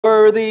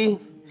worthy.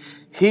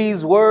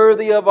 He's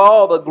worthy of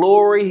all the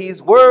glory.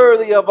 He's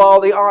worthy of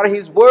all the honor.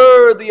 He's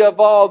worthy of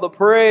all the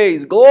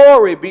praise.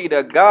 Glory be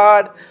to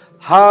God.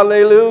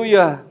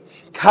 Hallelujah.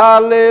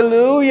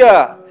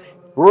 Hallelujah.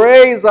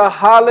 Raise a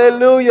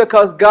hallelujah,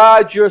 because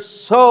God, you're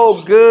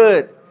so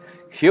good.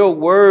 You're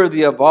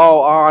worthy of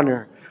all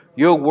honor.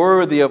 You're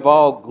worthy of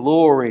all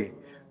glory.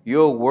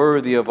 You're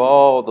worthy of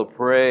all the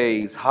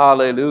praise.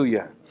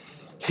 Hallelujah.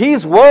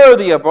 He's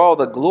worthy of all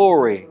the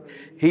glory.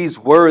 He's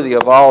worthy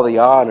of all the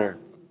honor.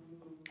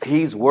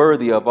 He's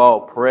worthy of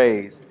all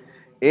praise.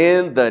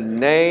 In the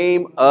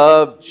name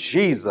of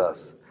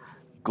Jesus.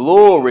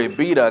 Glory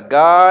be to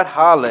God.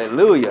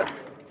 Hallelujah.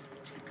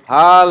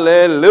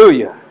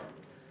 Hallelujah.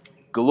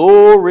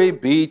 Glory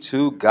be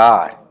to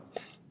God.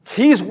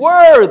 He's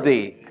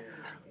worthy.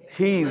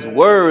 He's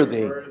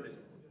worthy.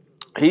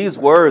 He's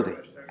worthy.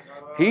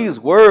 He's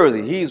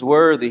worthy. He's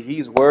worthy.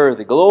 He's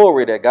worthy.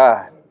 Glory to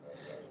God.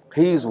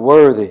 He's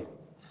worthy.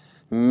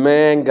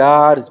 Man,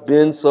 God has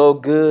been so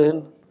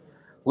good.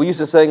 We used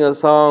to sing a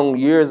song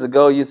years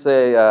ago. You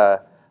say,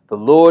 the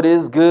Lord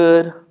is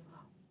good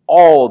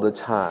all the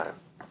time.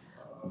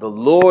 The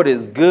Lord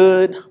is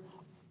good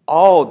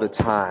all the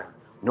time.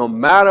 No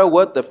matter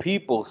what the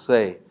people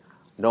say,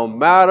 no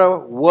matter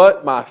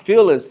what my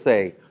feelings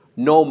say,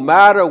 no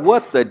matter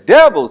what the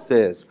devil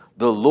says,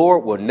 the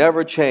Lord will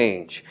never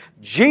change.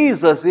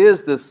 Jesus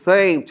is the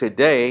same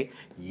today,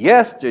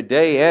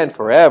 yesterday, and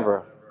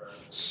forever.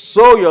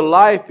 Sow your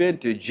life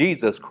into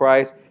Jesus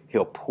Christ.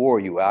 He'll pour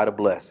you out a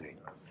blessing.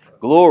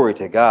 Glory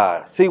to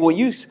God. See, when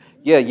you,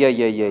 yeah.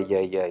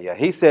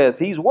 He says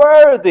he's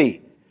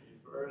worthy.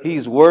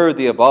 He's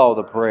worthy of all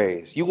the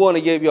praise. You want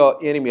to give your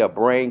enemy a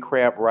brain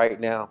cramp right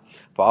now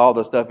for all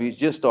the stuff he's,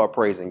 just start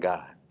praising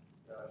God.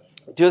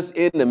 Just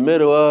in the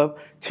middle of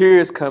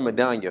tears coming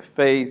down your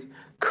face,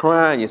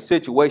 crying, your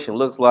situation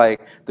looks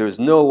like there's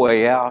no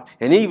way out.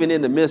 And even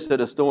in the midst of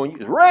the storm, you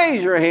just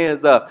raise your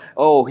hands up.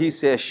 Oh, he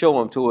says,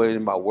 show him to it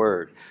in my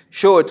word.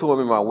 Show it to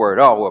him in my word.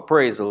 Oh, well,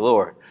 praise the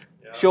Lord.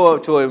 Show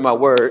it to him in my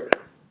word.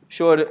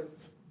 Show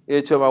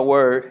it to my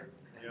word.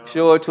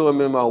 Show it to him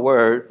in my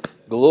word.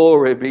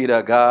 Glory be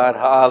to God.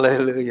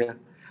 Hallelujah.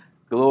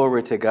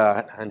 Glory to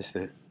God. I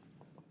understand.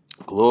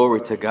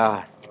 Glory to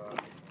God.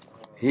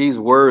 He's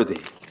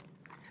worthy.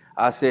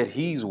 I said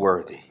he's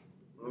worthy.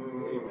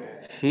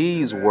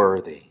 He's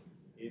worthy.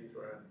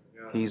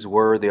 He's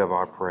worthy of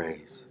our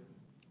praise.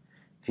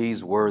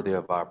 He's worthy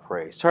of our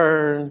praise.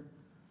 Turn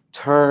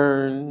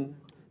around.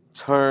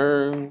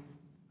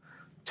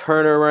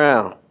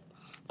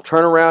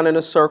 Turn around in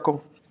a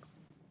circle.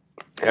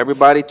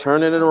 Everybody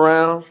turning it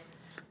around.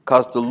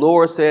 Because the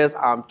Lord says,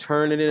 I'm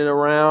turning it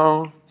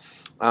around.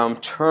 I'm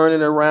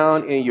turning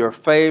around in your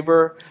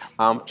favor.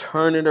 I'm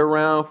turning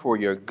around for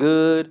your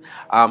good.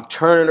 I'm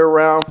turning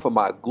around for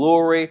my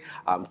glory.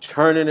 I'm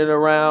turning it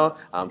around.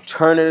 I'm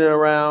turning it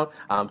around.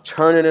 I'm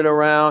turning it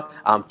around.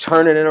 I'm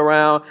turning it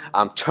around.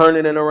 I'm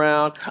turning it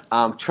around.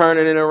 I'm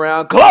turning it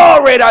around.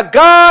 Glory to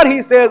God.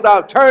 He says,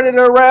 I'm turning it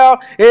around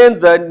in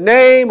the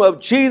name of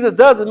Jesus.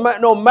 Doesn't matter,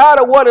 no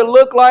matter what it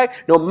looked like,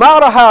 no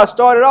matter how it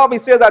started off, he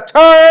says, I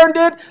turned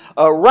it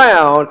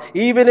around,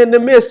 even in the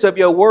midst of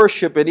your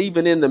worship and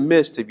even in the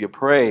midst of your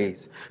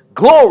praise.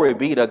 Glory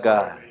be to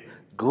God.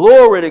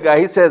 Glory to God.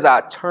 He says,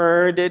 I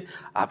turned it.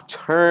 I've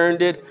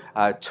turned it.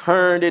 I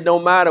turned it. No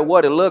matter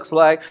what it looks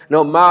like,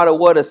 no matter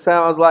what it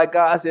sounds like,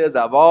 God says,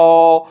 I've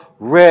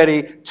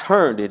already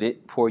turned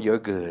it for your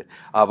good.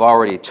 I've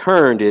already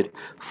turned it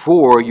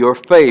for your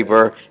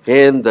favor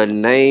in the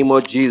name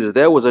of Jesus.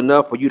 That was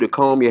enough for you to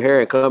comb your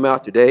hair and come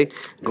out today.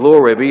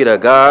 Glory be to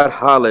God.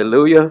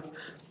 Hallelujah.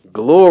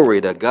 Glory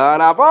to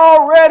God. I've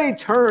already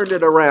turned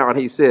it around,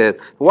 he says.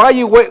 Why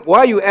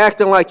you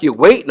acting like you're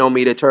waiting on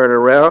me to turn it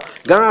around?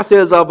 God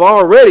says, I've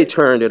already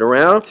turned it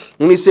around.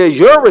 And he says,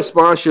 your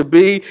response should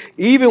be,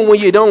 even when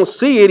you don't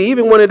see it,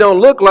 even when it don't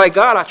look like,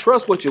 God, I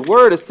trust what your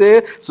word has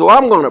said, so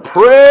I'm going to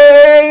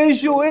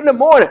praise you in the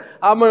morning.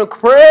 I'm going to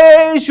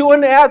praise you in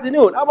the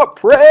afternoon. I'm going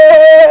to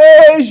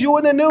praise you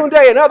in the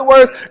noonday. In other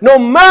words, no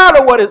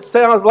matter what it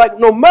sounds like,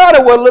 no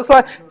matter what it looks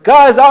like,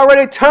 God has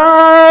already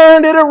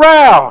turned it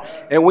around.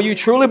 And when you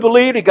truly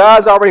believe that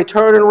God's already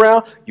turned it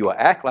around, you will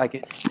act like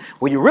it.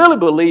 When you really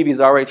believe he's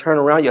already turned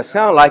around, you'll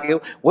sound like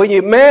it. When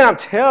you, man, I'm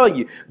telling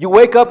you, you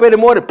wake up in the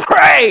morning,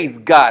 praise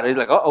God. And you're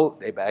like, uh-oh,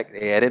 they back.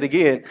 They at it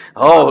again.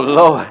 Oh,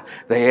 Lord,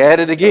 they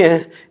at it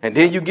again. And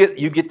then you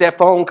get that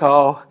phone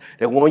call,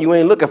 that one you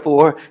ain't looking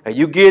for, and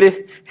you get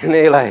it, and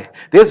they're like,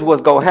 this is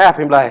what's going to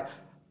happen. Like,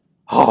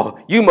 oh,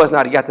 you must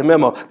not have got the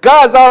memo.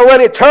 God's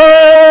already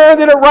turned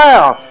it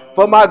around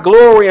for my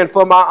glory and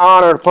for my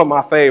honor and for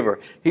my favor.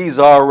 He's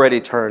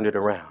already turned it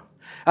around.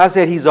 I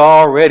said he's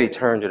already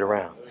turned it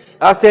around.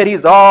 I said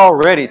he's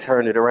already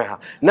turned it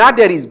around. Not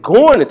that he's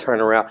going to turn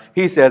around.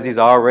 He says he's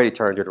already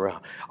turned it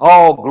around.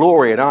 All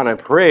glory and honor and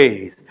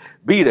praise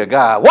be to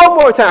God. One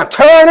more time.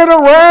 Turn it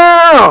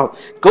around.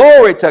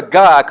 Glory to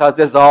God, because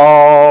it's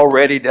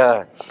already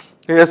done.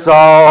 It's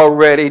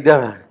already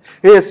done.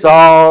 It's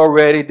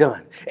already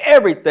done.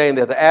 Everything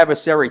that the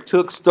adversary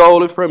took,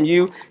 stole it from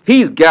you,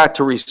 he's got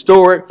to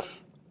restore it.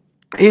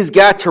 He's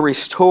got to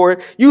restore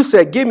it. You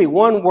said, give me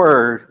one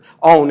word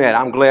on that.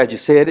 I'm glad you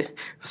said it.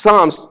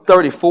 Psalms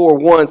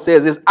 34:1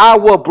 says this, I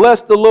will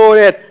bless the Lord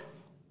at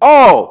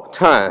all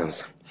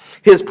times.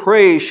 His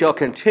praise shall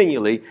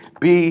continually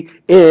be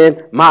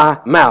in my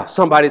mouth.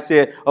 Somebody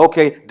said,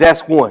 okay,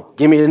 that's one.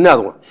 Give me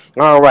another one.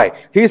 All right.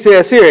 He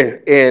says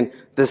here in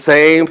the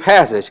same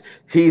passage,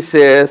 he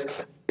says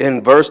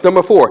in verse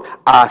number 4,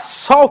 I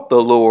sought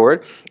the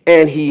Lord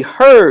and he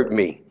heard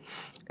me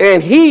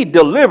and he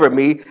delivered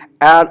me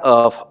out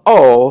of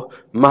all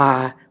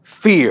my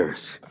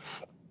fears.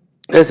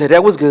 I said,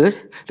 that was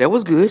good. That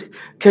was good.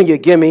 Can you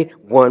give me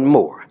one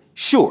more?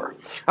 Sure.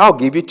 I'll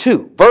give you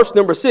two. Verse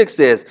number 6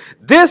 says,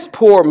 this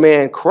poor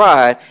man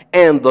cried,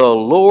 and the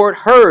Lord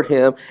heard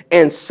him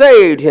and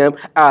saved him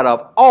out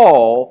of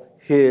all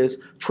his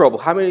trouble.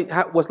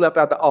 What's left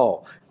out of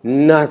all?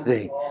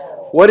 Nothing.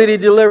 What did he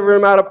deliver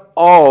him out of?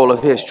 All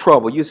of his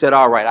trouble. You said,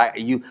 all right,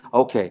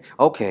 okay.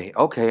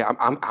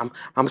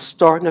 I'm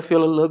starting to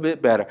feel a little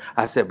bit better.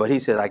 I said, but he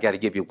said, I got to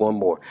give you one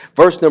more.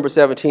 Verse number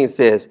 17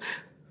 says,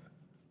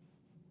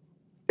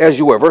 as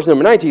you were. Verse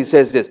number 19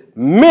 says this,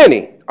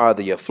 many are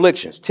the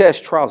afflictions,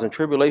 tests, trials, and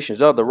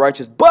tribulations of the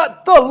righteous,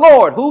 but the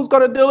Lord, who's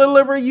going to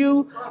deliver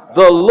you?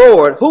 The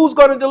Lord. Who's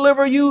going to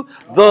deliver you?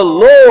 The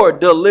Lord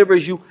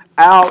delivers you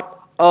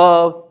out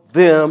of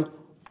them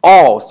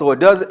all. So it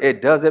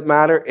doesn't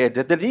matter. It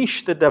doesn't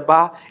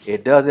matter.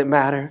 It doesn't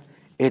matter.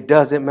 It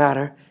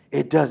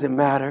doesn't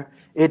matter.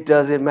 It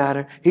doesn't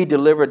matter. He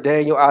delivered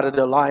Daniel out of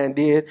the lion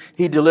den.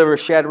 He delivered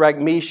Shadrach,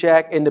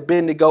 Meshach, and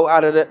Abednego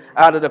out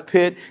of the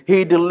pit.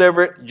 He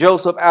delivered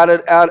Joseph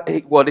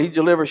he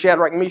delivered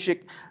Shadrach, Meshach,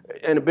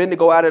 and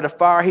Abednego out of the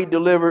fire.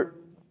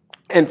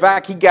 In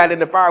fact, he got in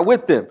the fire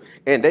with them,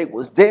 and they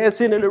was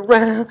dancing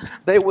around.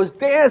 They was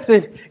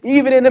dancing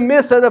even in the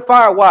midst of the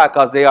fire. Why?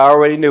 Because they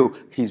already knew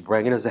he's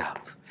bringing us out.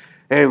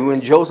 And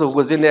when Joseph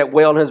was in that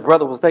well and his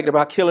brother was thinking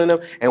about killing him,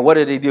 and what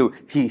did he do?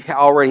 He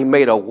already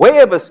made a way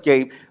of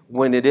escape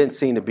when it didn't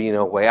seem to be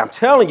no way. I'm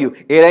telling you,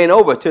 it ain't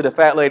over till the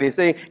fat lady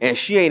sing, and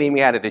she ain't even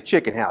out of the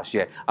chicken house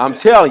yet. I'm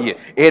telling you,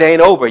 it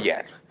ain't over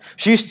yet.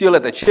 She's still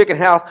at the chicken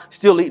house,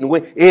 still eating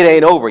wings. It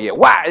ain't over yet.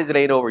 Why is it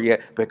ain't over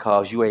yet?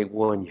 Because you ain't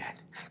won yet.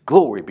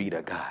 Glory be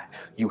to God.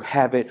 You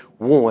haven't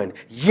won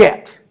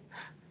yet.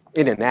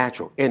 In the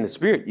natural, in the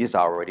spirit, it's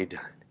already done.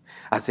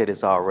 I said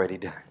it's already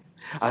done.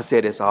 I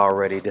said it's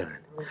already done.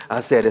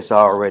 I said it's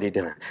already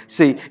done.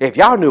 See, if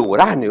y'all knew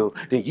what I knew,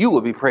 then you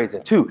would be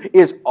praising too.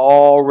 It's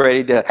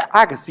already done.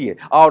 I can see it.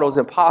 All those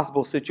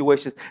impossible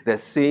situations that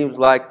seems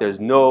like there's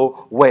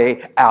no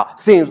way out.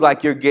 Seems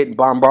like you're getting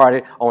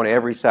bombarded on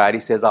every side.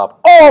 He says, I've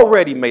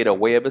already made a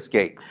way of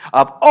escape.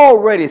 I've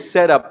already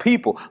set up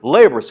people,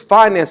 laborers,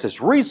 finances,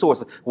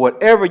 resources,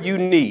 whatever you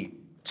need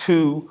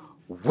to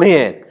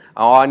win.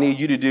 All I need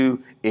you to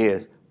do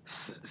is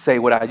say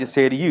what I just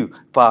said to you.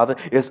 Father,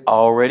 it's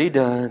already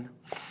done.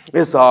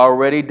 It's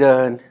already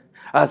done.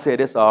 I said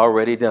it's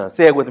already done.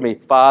 Say it with me.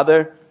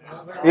 Father,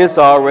 it's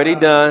already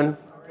done.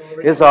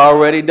 It's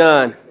already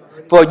done.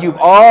 For you've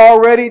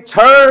already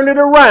turned it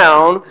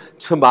around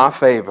to my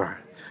favor.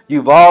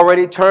 You've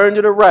already turned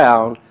it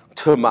around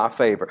to my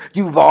favor.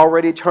 You've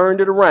already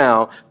turned it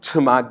around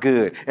to my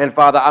good. And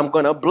Father, I'm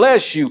going to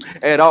bless you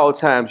at all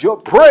times. Your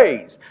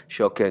praise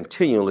shall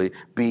continually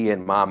be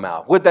in my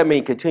mouth. What that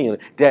mean continually?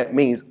 That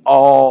means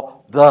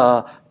all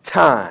the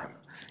time.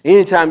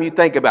 Anytime you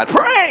think about it,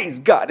 praise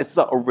God, it's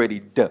already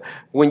done.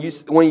 When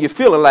you're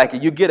feeling like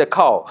it, you get a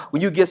call.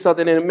 When you get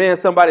something in the mail,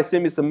 somebody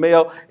send me some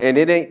mail and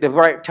it ain't the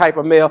right type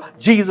of mail.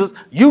 Jesus,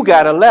 you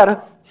got a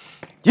letter.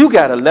 You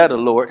got a letter,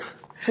 Lord.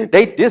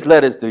 This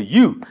letter is to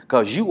you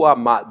because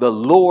the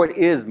Lord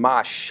is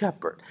my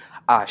shepherd.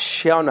 I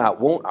shall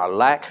not want or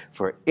lack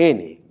for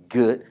any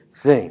good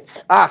thing.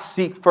 I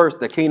seek first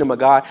the kingdom of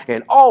God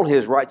and all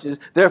his righteousness.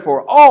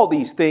 Therefore, all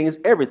these things,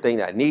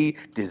 everything I need,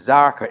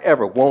 desire, could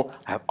ever want,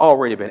 have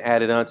already been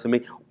added unto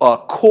me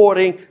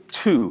according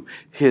to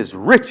his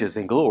riches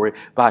and glory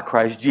by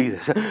Christ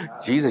Jesus.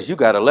 Jesus, you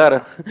got a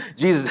letter.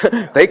 Jesus,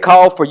 they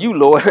called for you,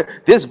 Lord.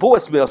 This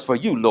voicemail's for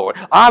you, Lord.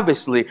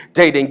 Obviously,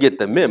 they didn't get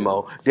the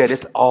memo that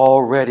it's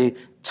already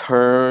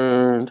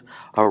turned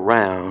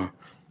around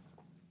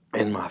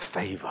in my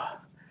favor.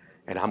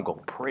 And I'm going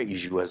to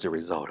praise you as a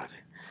result of it.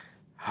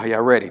 Are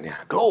y'all ready now?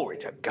 Glory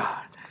to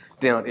God.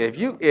 Now, if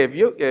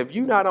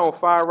you not on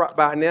fire right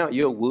by now,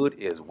 your wood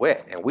is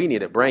wet, and we need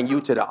to bring you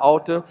to the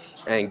altar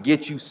and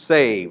get you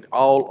saved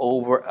all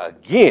over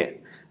again.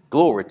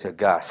 Glory to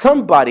God.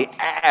 Somebody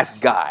ask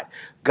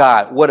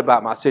God, what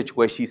about my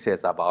situation? He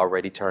says, I've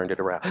already turned it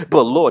around.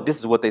 But Lord, this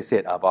is what they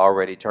said. I've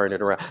already turned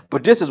it around.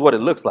 But this is what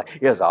it looks like.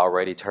 It's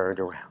already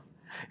turned around.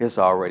 It's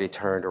already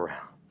turned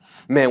around.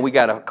 Man, we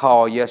got a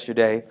call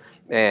yesterday,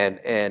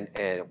 and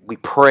we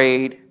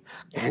prayed.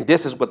 And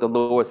this is what the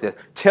Lord says.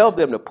 Tell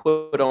them to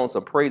put on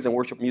some praise and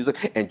worship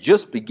music and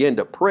just begin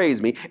to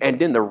praise me and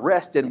then to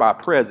rest in my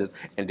presence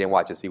and then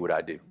watch and see what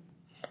I do.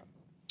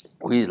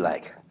 He's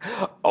like,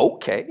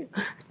 okay,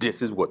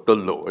 this is what the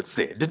Lord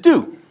said to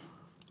do.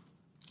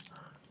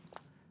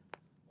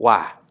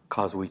 Why?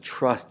 Because we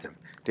trust him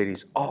that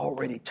he's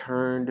already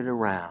turned it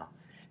around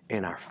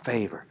in our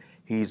favor.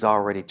 He's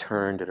already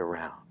turned it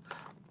around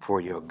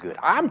for your good.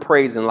 I'm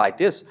praising like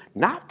this,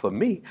 not for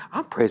me.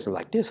 I'm praising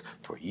like this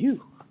for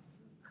you.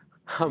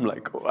 I'm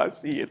like, oh, I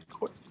see it,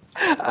 Lord.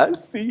 I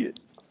see it.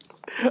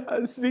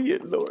 I see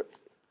it, Lord.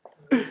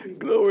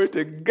 Glory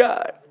to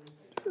God.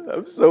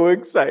 I'm so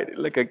excited,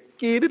 like a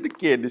kid at the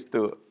candy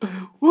store.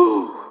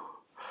 Woo!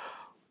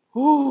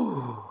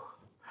 Woo!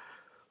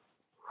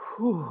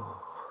 Woo!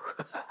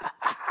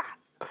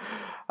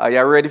 Are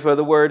y'all ready for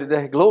the word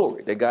today?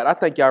 Glory to God. I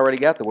think y'all already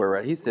got the word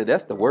right. He said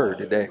that's the word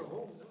today.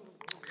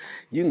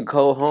 You can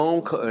go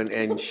home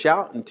and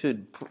shout until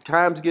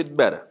times get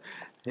better.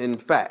 In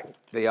fact,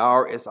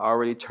 it's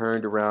already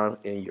turned around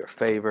in your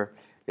favor.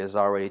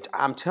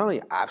 I'm telling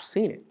you, I've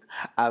seen it.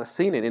 I've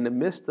seen it in the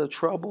midst of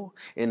trouble,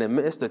 in the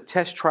midst of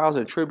test, trials,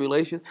 and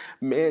tribulations.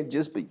 Man,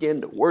 just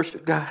begin to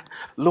worship God.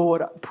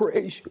 Lord, I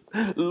praise you.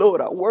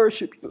 Lord, I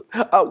worship you.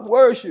 I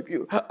worship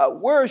you. I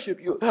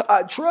worship you.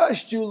 I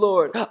trust you,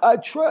 Lord. I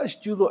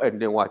trust you, Lord.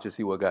 And then watch and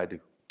see what God do.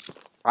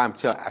 I'm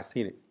telling you, I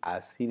seen it. I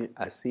seen it.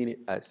 I seen it.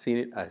 I seen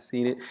it. I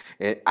seen it.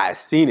 And I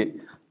seen it.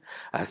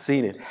 I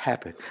seen it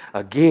happen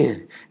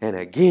again and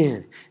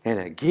again and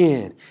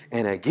again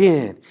and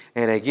again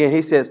and again.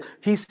 He says,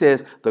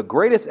 the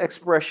greatest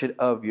expression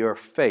of your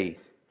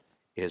faith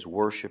is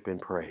worship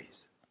and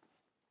praise.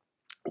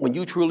 When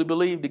you truly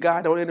believe that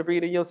God don't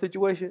intervene in your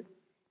situation,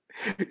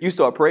 you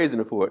start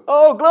praising him for it.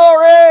 Oh,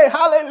 glory,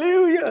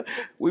 hallelujah.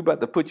 We about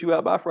to put you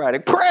out by Friday.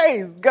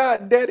 Praise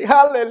God, Daddy,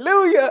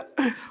 hallelujah.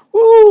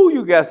 Woo,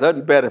 you got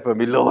something better for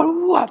me, Lord.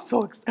 Ooh, I'm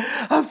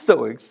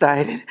so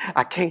excited.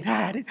 I can't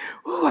hide it.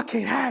 Ooh, I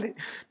can't hide it.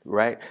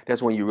 Right?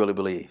 That's when you really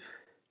believe.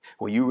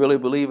 When you really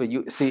believe it,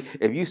 you see,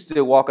 if you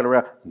still walking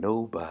around,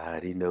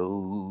 nobody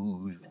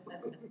knows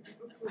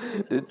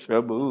the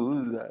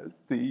troubles I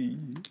see.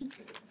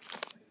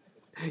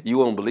 You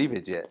won't believe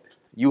it yet.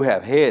 You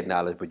have head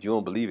knowledge, but you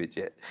don't believe it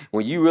yet.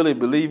 When you really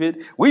believe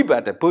it, we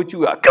about to put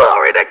you out.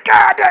 Glory to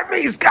God. That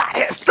means God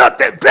has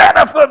something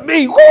better for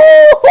me. Woo!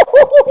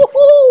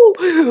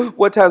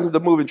 What time's the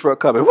moving truck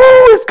coming? Woo!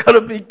 It's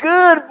going to be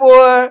good,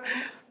 boy.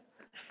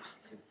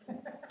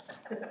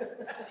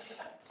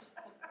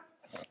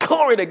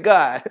 Glory to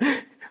God.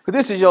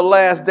 This is your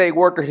last day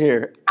working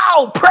here.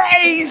 Oh,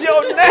 praise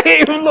your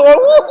name, Lord.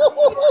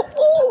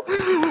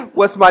 Woo!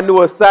 What's my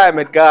new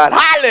assignment, God?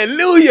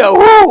 Hallelujah.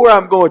 Woo! Where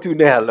I'm going to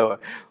now, Lord.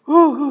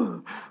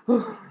 Woo!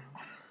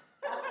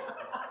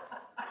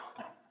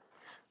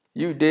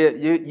 You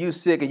dead, you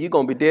sick, and you're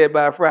going to be dead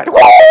by Friday.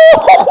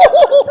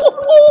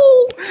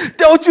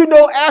 Don't you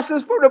know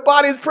absence from the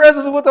body's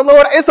presence with the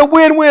Lord? It's a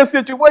win-win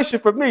situation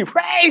for me.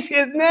 Praise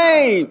his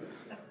name.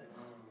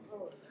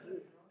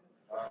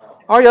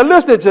 Are you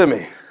listening to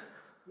me?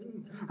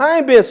 I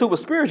ain't being super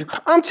spiritual.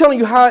 I'm telling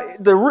you how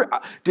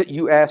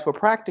you asked for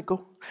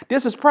practical.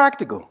 This is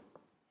practical.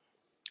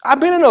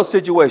 I've been in those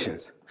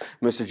situations.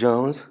 Mr.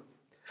 Jones,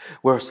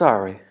 we're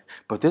sorry,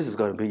 but this is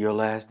going to be your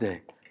last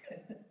day.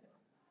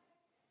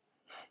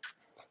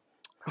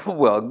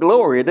 Well,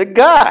 glory to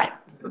God.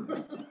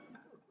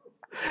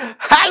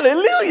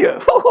 Hallelujah.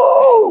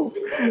 All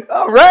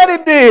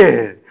righty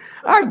then.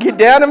 I get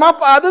down to my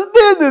father's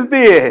business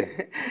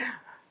then.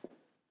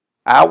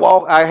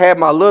 I had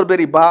my little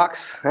bitty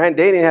box. They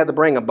didn't have to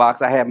bring a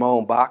box. I had my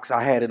own box.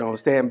 I had it on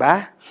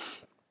standby.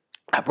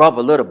 I brought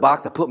my little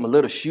box. I put my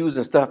little shoes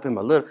and stuff in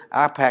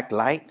I packed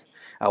light.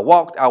 I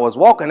was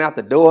walking out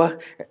the door,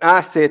 and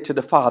I said to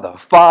the Father,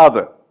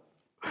 Father,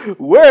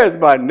 where's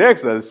my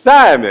next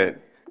assignment?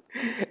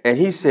 And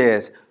he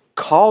says,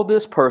 call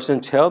this person,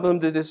 tell them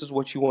that this is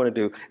what you want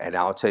to do, and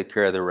I'll take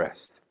care of the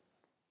rest.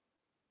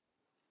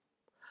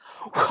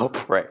 Well,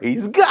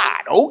 praise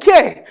God.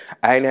 Okay.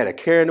 I ain't had a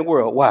care in the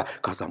world. Why?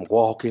 Because I'm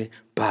walking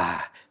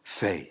by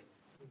faith.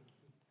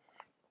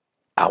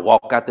 I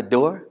walk out the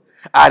door.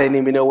 I didn't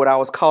even know what I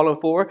was calling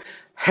for.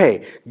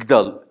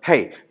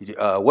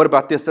 What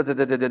about this?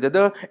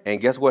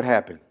 And guess what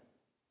happened?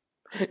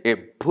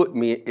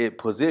 It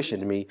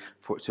positioned me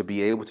to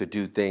be able to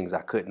do things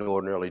I couldn't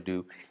ordinarily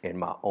do in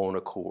my own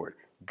accord.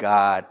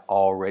 God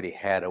already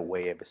had a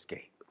way of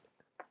escape.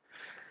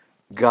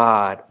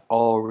 God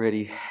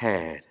already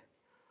had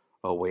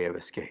a way of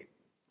escape.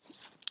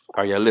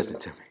 Are y'all listening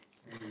to me?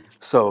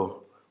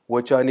 So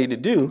what y'all need to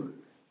do,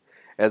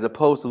 as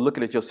opposed to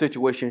looking at your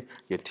situation,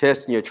 your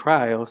tests and your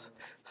trials,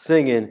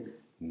 singing,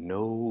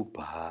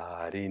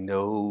 nobody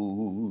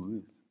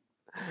knows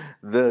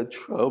the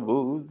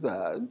troubles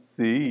I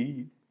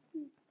see.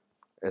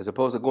 As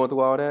opposed to going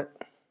through all that,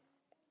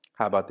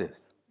 how about this?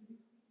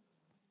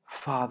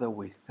 Father,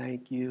 we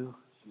thank you.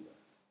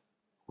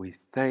 We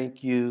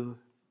thank you.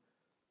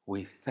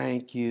 We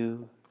thank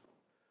you.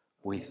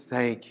 We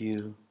thank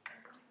you.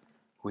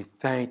 We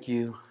thank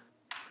you.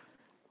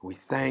 We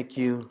thank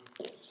you.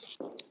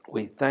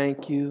 We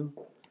thank you.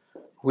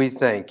 We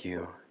thank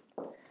you.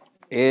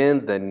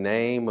 In the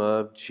name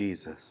of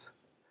Jesus.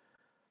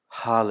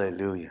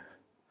 Hallelujah.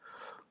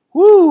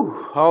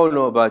 Woo! I don't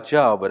know about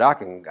y'all, but I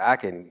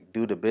can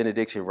do the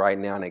benediction right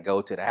now and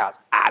go to the house.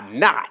 I'm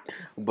not,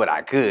 but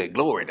I could.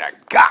 Glory to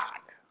God.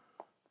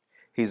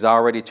 He's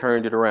already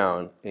turned it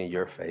around in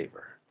your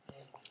favor.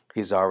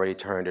 He's already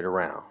turned it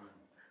around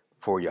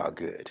for your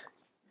good.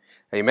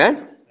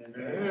 Amen?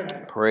 Amen.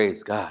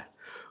 Praise God.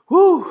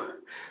 Whoo!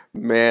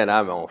 Man,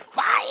 I'm on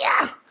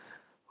fire.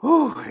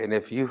 Whoo! And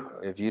if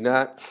you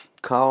not,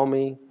 call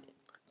me.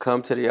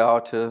 Come to the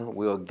altar.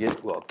 We'll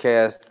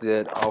cast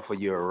it off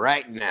of you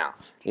right now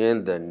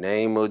in the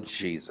name of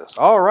Jesus.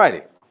 All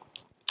righty.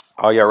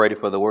 Are y'all ready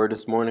for the word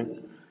this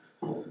morning?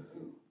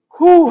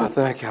 Whoo! I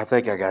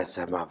think I got to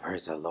say my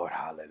praise the Lord.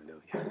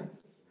 Hallelujah.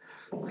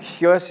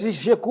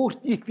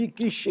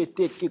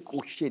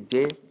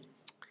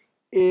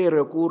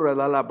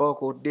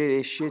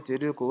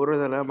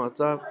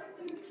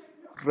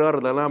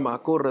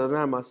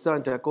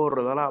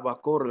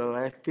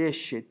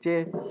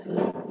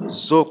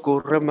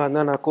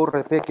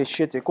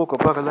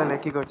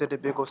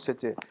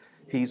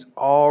 He's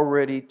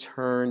already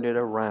turned it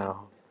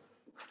around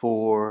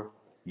for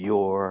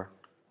your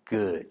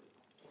good.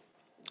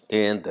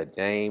 In the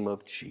name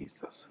of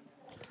Jesus.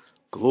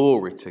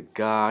 Glory to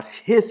God.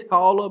 It's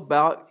all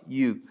about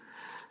you.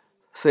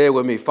 Say it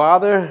with me.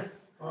 Father,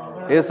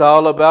 it's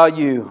all about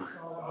you.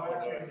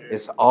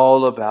 It's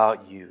all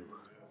about you.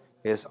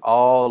 It's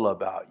all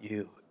about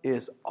you.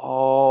 It's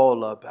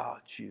all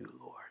about you,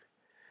 Lord.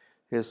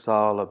 It's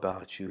all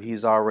about you.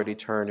 He's already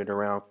turned it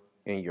around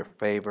in your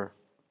favor.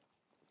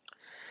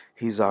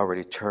 He's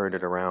already turned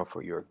it around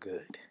for your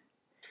good.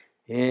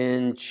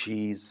 In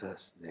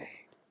Jesus' name.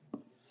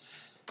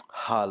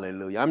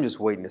 Hallelujah. I'm just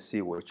waiting to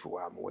see which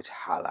one.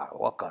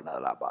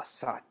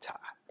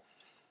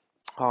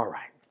 All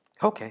right.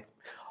 Okay.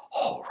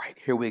 All right.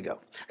 Here we go.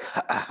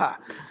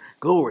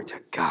 Glory to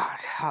God.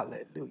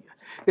 Hallelujah.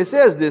 It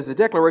says this. The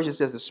declaration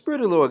says, the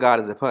Spirit of the Lord God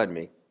is upon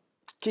me.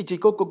 The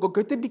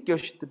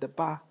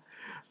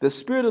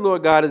Spirit of the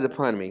Lord God is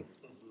upon me.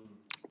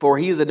 For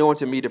he has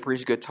anointed me to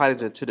preach good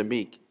tidings unto the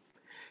meek.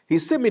 He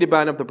sent me to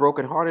bind up the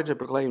brokenhearted, to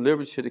proclaim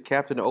liberty to the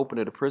captive, and open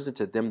to the prison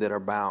to them that are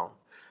bound,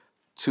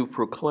 to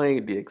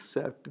proclaim the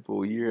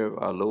acceptable year of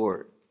our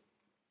Lord.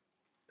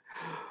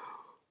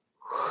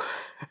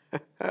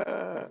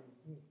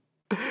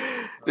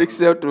 The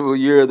acceptable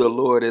year of the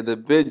Lord and the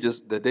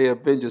day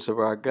of vengeance of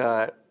our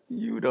God.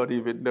 You don't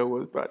even know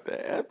what's about to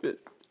happen.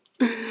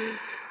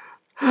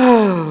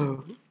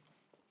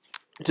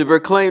 To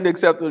proclaim the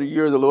acceptable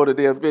year of the Lord, the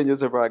day of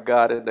vengeance of our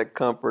God, and to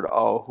comfort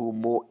all who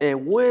mourn.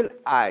 And when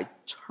I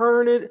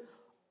turn it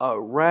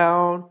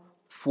around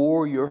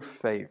for your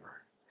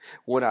favor,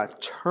 when I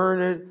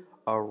turn it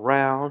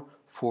around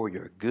for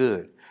your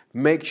good,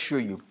 make sure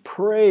you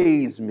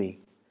praise me.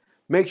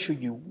 Make sure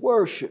you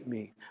worship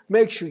me.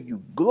 Make sure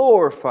you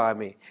glorify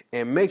me.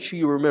 And make sure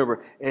you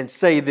remember and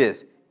say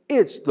this: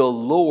 it's the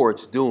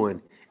Lord's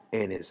doing,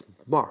 and it's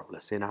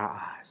marvelous in our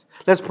eyes.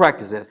 Let's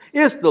practice that.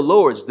 It's the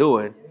Lord's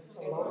doing,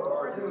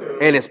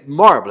 and it's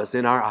marvelous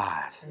in our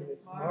eyes.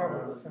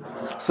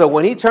 So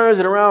when he turns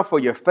it around for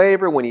your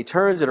favor, when he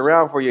turns it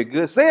around for your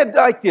good, say it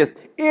like this: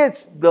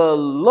 it's the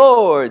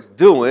Lord's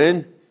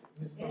doing,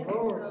 and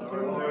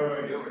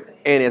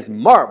it's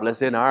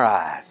marvelous in our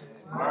eyes.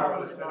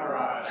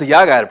 So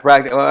y'all got to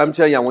practice. I'm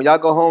telling y'all, when y'all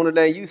go home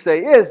today, you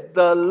say, it's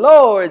the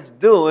Lord's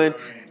doing,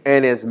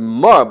 and it's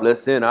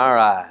marvelous in our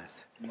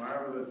eyes.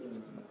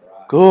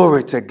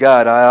 Glory to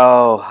God.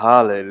 Oh,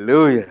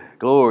 hallelujah.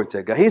 Glory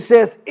to God. He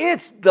says,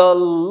 it's the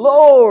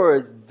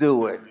Lord's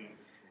doing,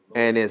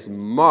 and it's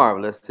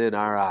marvelous in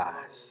our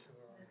eyes.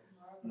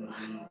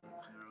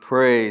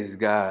 Praise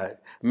God.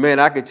 Man,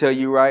 I can tell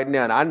you right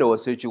now, and I know a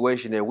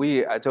situation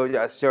that I told you,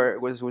 I shared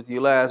with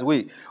you last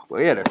week.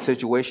 We had a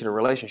situation, a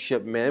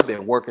relationship, man, it's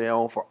been working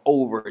on for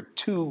over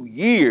 2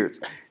 years.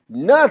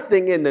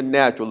 Nothing in the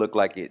natural looked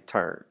like it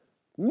turned.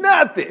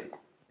 Nothing.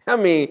 I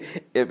mean,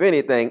 if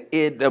anything,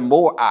 the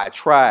more I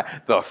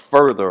tried, the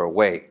further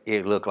away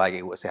it looked like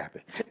it was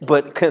happening.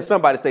 But can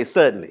somebody say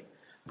suddenly?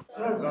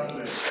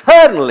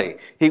 Suddenly,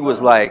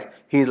 he's like,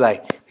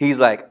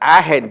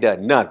 I hadn't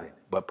done nothing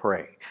but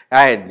pray.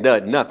 I hadn't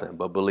done nothing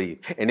but believe.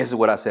 And this is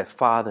what I said: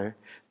 Father,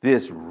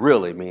 this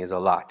really means a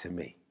lot to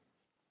me.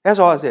 That's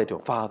all I said to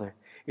him. Father,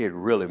 it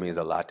really means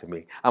a lot to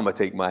me. I'm going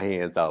to take my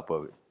hands off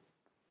of it.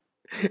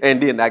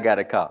 And then I got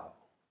a call.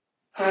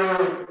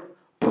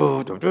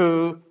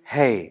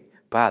 Hey,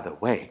 by the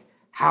way,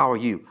 how are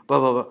you?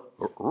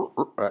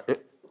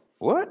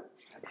 What?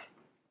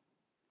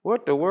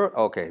 What the world?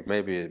 Okay,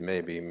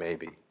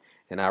 maybe.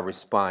 And I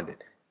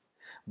responded.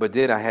 But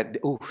then I had,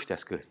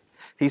 that's good.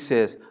 He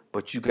says,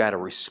 but you got to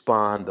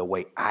respond the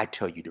way I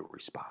tell you to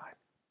respond,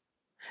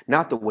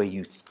 not the way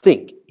you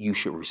think you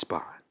should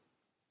respond.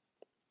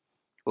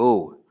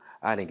 Oh,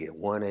 I didn't get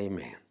one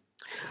amen.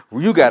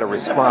 You got to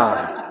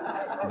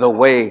respond the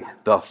way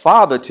the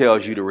Father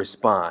tells you to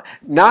respond,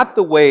 not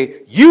the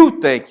way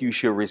you think you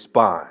should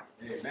respond.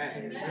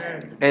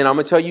 Amen. And I'm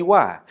going to tell you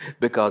why.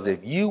 Because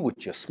if you,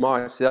 with your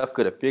smart self,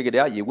 could have figured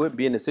out, you wouldn't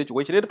be in the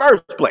situation in the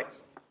first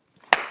place.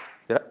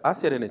 I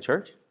said it in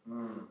church.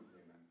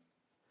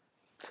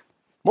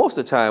 Most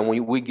of the time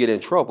when we get in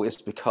trouble, it's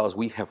because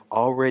we have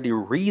already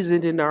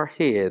reasoned in our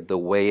head the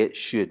way it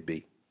should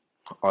be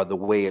or the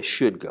way it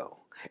should go.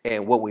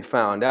 And what we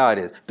found out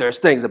is there's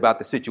things about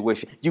the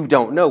situation you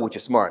don't know with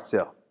your smart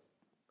self.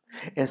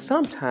 And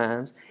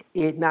sometimes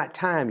it's not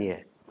time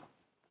yet.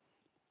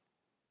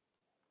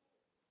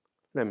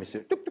 Let me see.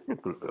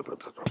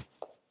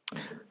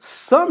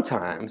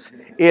 Sometimes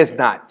it's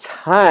not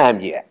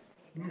time yet.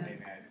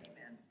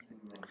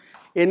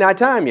 It's not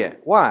time yet.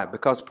 Why?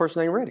 Because the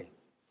person ain't ready.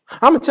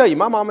 I'm going to tell you,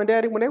 my mom and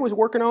daddy, when they was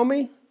working on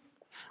me,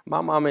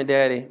 my mom and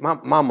daddy, my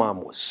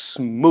mom was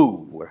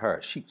smooth with her.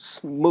 She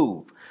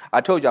smooth.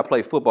 I told you I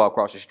played football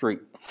across the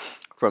street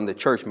from the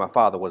church my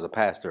father was a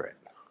pastor at.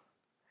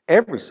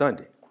 Every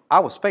Sunday, I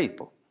was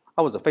faithful.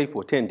 I was a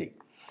faithful attendee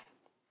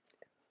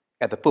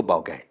at the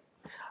football game.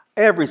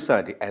 Every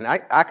Sunday. And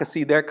I could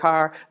see their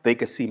car, they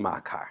could see my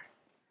car.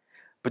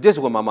 But this is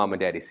what my mom and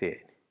daddy said.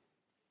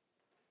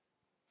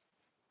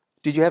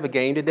 Did you have a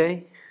game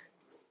today?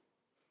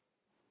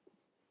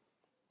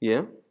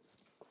 Yeah.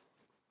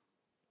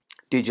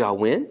 Did y'all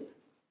win?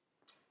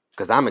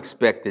 Because I'm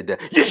expected to,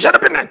 you shut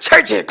up in that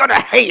church, you're going to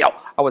hell.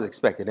 I was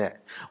expecting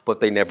that. But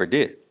they never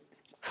did.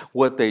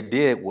 What they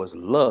did was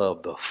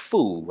love the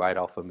fool right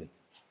off of me.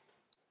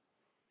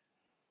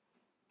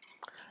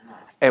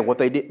 And what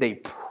they did, they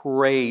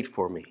prayed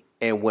for me.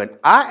 And when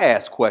I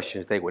asked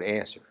questions, they would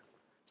answer.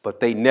 But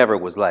they never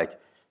was like,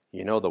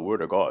 you know, the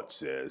word of God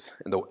says.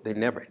 And they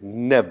never.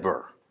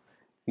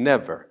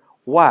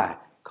 Why?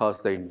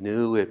 Because they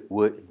knew it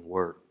wouldn't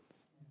work.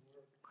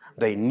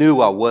 They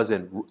knew I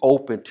wasn't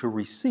open to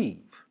receive.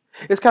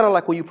 It's kind of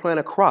like when you plant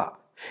a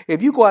crop.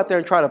 If you go out there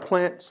and try to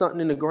plant something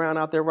in the ground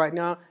out there right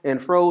now in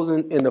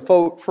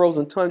the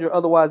frozen tundra,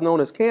 otherwise known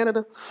as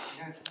Canada,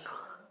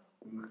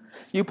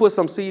 you put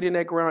some seed in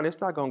that ground, it's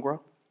not going to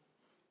grow.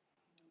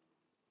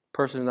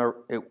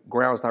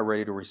 Ground's not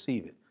ready to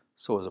receive it.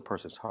 So is a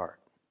person's heart.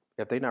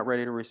 If they're not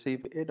ready to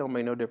receive it, it don't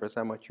make no difference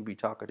how much you be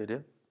talking to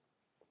them.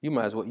 You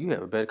might as well, you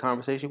have a better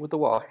conversation with the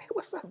wall. Hey,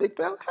 what's up, big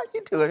fella? How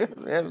you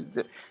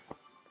doing?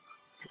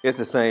 It's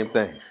the same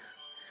thing.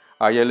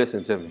 Are you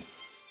listening to me?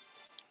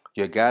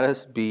 You got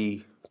to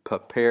be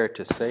prepared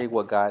to say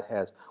what God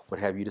would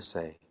have you to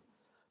say,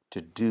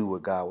 to do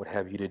what God would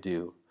have you to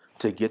do,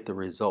 to get the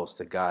results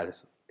that God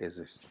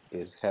is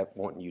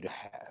wanting you to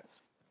have.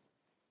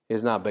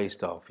 It's not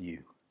based off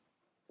you.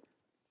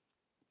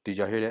 Did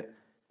y'all hear that?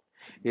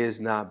 It's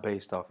not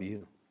based off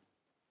you.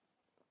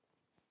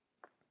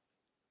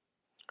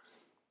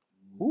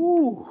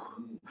 Ooh.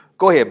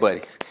 Go ahead,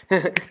 buddy.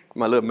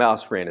 My little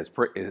mouse friend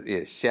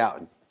is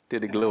shouting to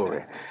the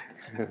glory.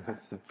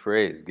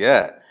 Praise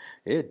God.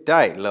 It's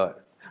tight, Lord.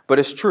 But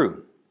it's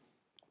true.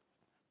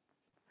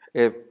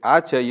 If I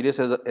tell you this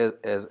as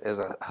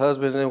a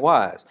husbands and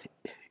wives,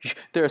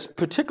 there's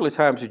particular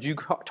times that you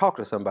talk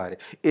to somebody.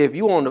 If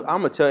you want to,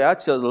 I'm gonna tell you, I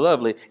tell the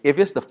lovely, if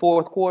it's the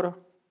fourth quarter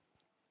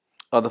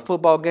of the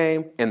football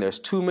game and there's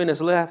 2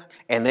 minutes left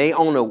and they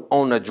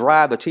on the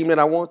drive, the team that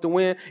I want to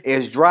win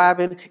is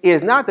driving,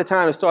 is not the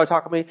time to start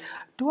talking to me.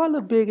 Do I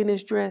look big in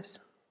this dress?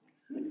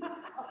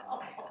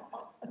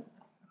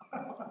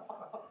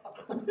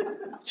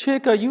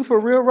 Chick, are you for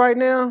real right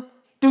now?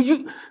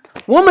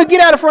 Woman,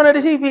 get out in front of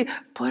the TV.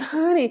 But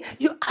honey,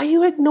 are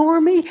you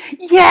ignoring me?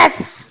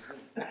 Yes.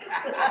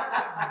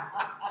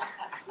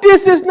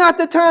 This is not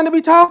the time to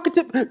be talking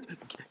to.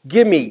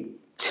 Give me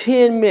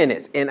 10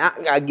 minutes and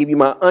I'll give you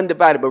my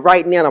undivided. But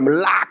right now I'm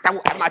locked.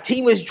 My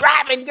team is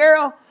driving,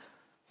 girl.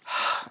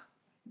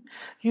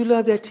 You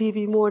love that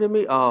TV more than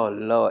me? Oh,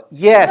 Lord.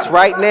 Yes,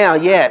 right now,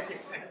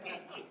 yes.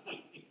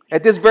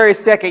 At this very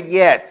second,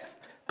 yes.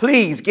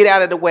 Please get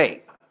out of the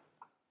way.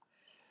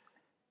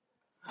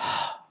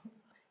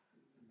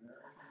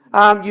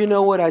 You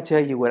know what? I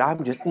tell you what.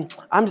 I'm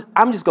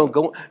just gonna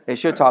go, and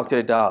she'll talk to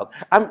the dog.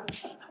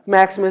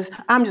 Maximus,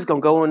 I'm just gonna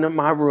go into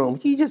my room.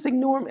 You just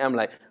ignore me. I'm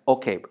like,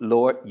 okay,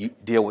 Lord, you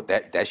deal with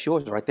that. That's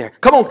yours right there.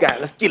 Come on, guys,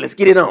 let's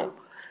get it on.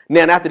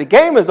 Now, after the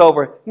game is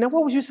over, now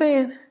what was you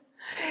saying?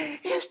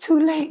 It's too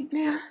late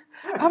now.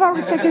 I've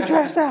already taken the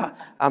dress out.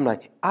 I'm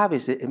like,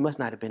 obviously, it must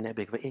not have been that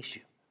big of an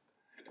issue.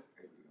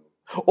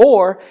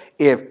 Or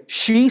if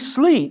she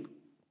sleep,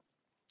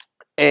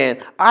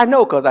 and I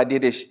know because I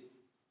did this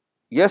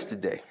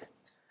yesterday,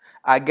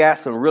 I got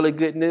some really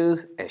good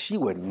news, and she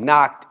was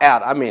knocked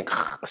out. I mean,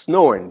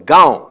 snoring,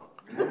 gone.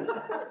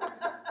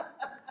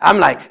 I'm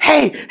like,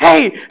 hey,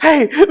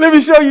 let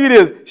me show you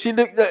this. She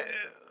looked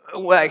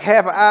like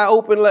half an eye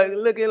open, like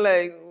looking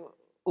like,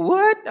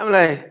 what? I'm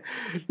like,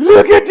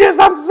 look at this,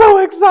 I'm so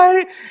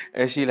excited.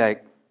 And she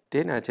like,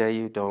 didn't I tell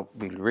you don't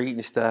be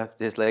reading stuff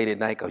this late at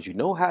night because you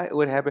know how it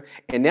would happen?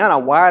 And now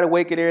I'm wide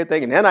awake and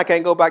everything, and then I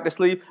can't go back to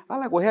sleep.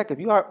 I'm like, well, heck, if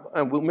you are,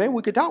 maybe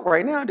we could talk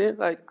right now then.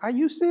 Like, are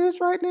you serious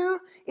right now?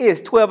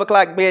 It's 12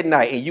 o'clock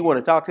midnight and you want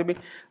to talk to me?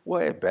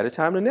 Well, it's better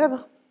time than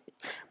ever.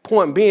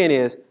 Point being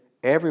is,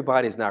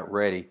 everybody's not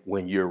ready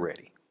when you're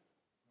ready.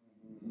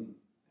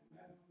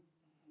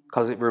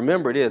 Because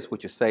remember this,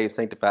 which is saved,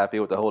 sanctified,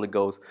 filled with the Holy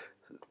Ghost,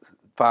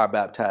 fire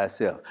baptized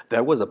self.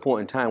 There was a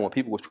point in time when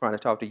people was trying to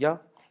talk to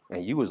y'all.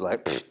 And you was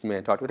like,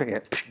 man, talk to me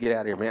again. Get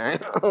out of here, man.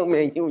 Oh,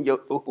 man, you and your,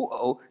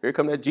 here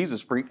come that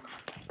Jesus freak.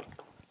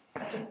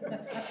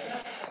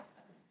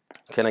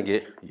 Can I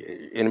get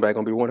anybody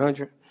gonna be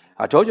 100?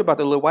 I told you about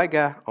the little white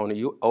guy on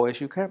the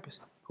OSU campus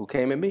who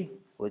came at me.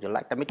 Would you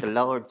like to meet the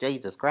Lord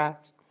Jesus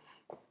Christ?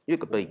 You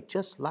could be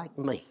just like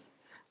me.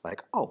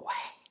 Like, oh,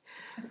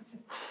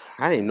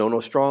 I didn't know no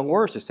strong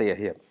words to say at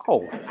him.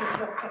 Oh,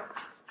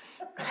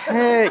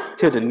 heck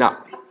to the no.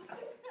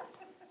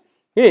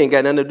 He ain't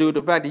got nothing to do with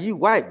the fact that you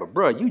white, but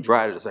bro, you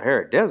dry to the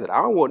Sahara Desert.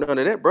 I don't want none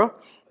of that, bro.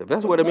 If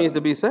that's what it means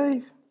to be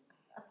saved.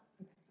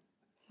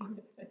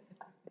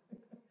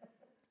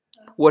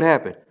 What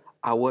happened?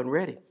 I wasn't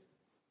ready.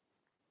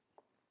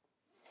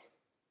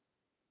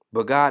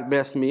 But God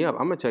messed me up.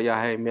 I'm gonna tell y'all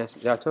how he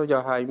messed me. I told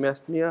y'all how he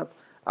messed me up.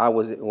 I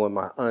was with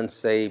my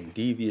unsaved,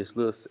 devious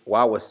little.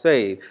 Well, I was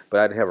saved, but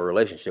I didn't have a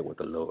relationship with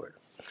the Lord.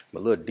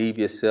 My little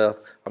devious self.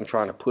 I'm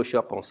trying to push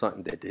up on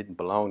something that didn't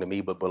belong to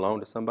me, but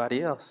belonged to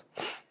somebody else.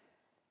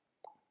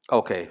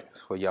 Okay,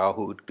 for y'all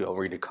who don't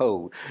read the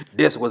code,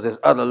 this was this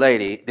other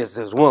lady. This is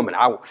this woman.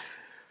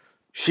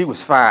 She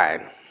was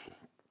fine,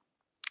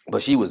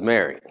 but she was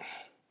married.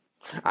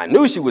 I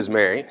knew she was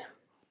married,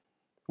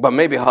 but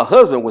maybe her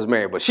husband was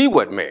married, but she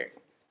wasn't married.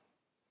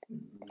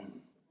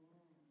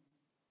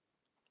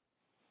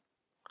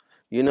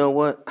 You know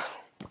what?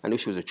 I knew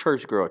she was a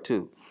church girl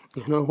too.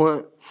 You know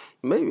what?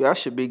 Maybe I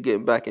should be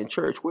getting back in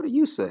church. What do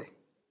you say?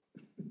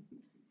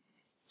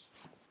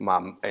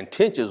 My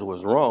intentions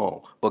was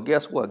wrong, but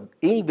guess what?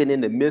 Even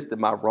in the midst of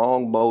my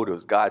wrong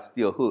motives, God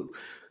still hooked.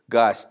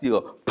 God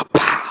still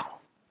pow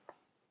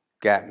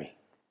got me.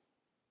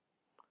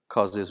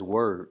 Because this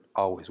word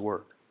always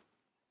worked.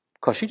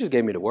 Because she just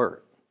gave me the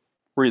word.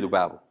 Read the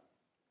Bible.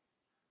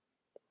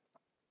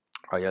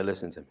 Are y'all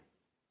listening to me?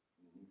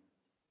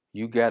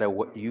 You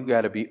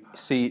gotta be.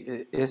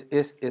 See,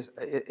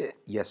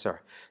 yes, sir.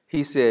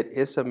 He said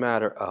it's a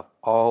matter of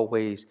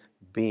always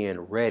being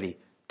ready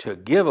to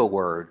give a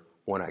word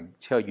when I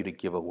tell you to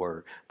give a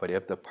word. But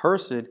if the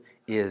person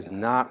is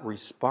not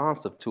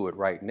responsive to it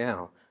right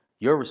now,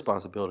 your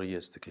responsibility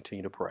is to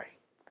continue to pray.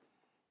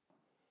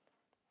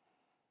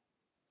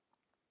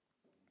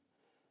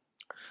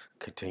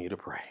 Continue to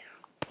pray.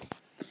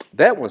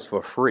 That one's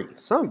for free.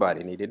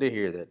 Somebody needed to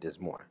hear that this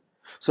morning.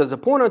 So it's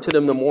appointed unto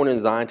them the morning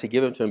Zion, to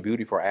give unto them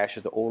beauty for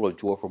ashes, the oil of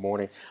joy for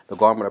mourning, the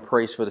garment of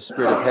praise for the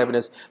spirit of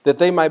heaviness, that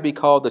they might be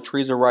called the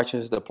trees of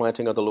righteousness, the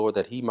planting of the Lord,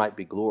 that he might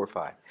be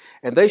glorified.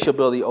 And they shall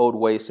build the old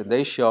waste, and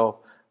they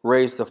shall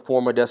raise the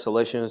former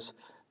desolations.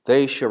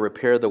 They shall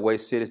repair the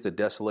waste cities, the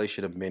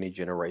desolation of many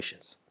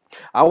generations.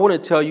 I want to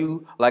tell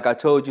you, like I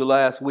told you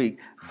last week,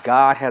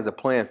 God has a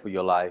plan for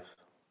your life.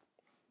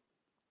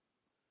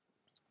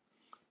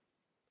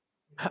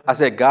 I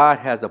said, God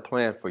has a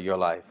plan for your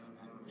life.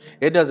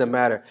 It doesn't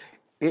matter.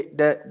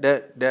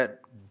 That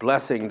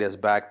blessing that's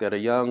back there, the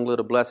young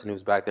little blessing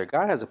who's back there,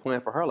 God has a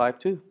plan for her life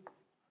too.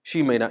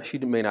 She may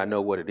not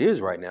know what it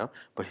is right now,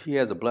 but he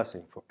has a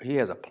blessing. He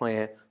has a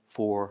plan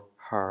for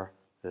her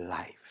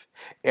life.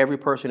 Every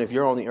person, if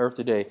you're on the earth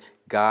today,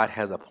 God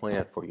has a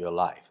plan for your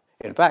life.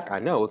 In fact, I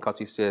know because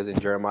he says in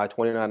Jeremiah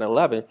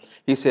 29:11,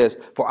 he says,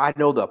 "For I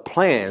know the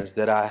plans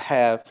that I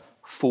have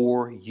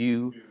for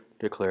you,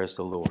 declares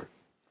the Lord."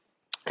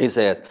 He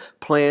says,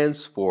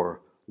 plans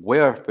for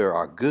welfare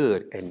are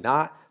good and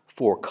not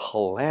for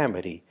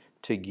calamity,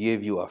 to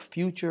give you a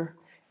future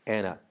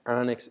and an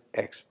earnest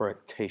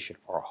expectation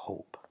or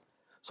hope.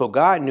 So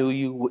God knew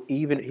you,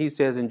 even he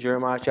says in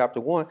Jeremiah chapter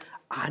 1,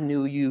 I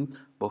knew you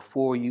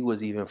before you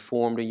was even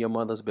formed in your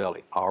mother's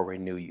belly. I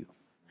already knew you.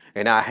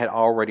 And I had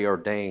already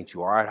ordained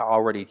you, or I had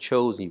already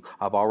chosen you.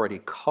 I've already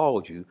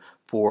called you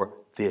for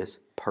this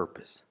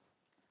purpose.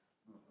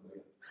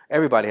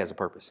 Everybody has a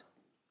purpose.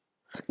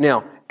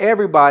 Now,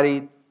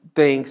 everybody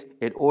thinks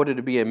in order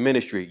to be in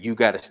ministry, you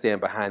got to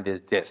stand behind this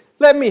desk.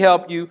 Let me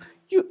help you.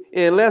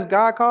 Unless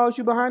God calls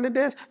you behind the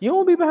desk, you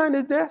won't be behind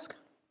this desk.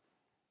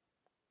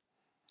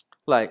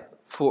 Like,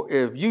 for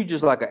if you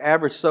just like an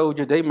average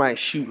soldier, they might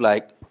shoot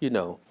like,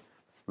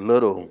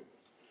 little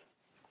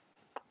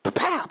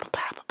pow,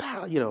 pow,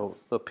 pow, little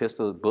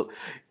pistols. But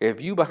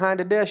if you behind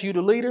the desk, you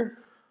the leader,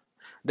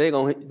 they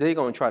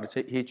gonna try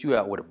to hit you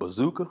out with a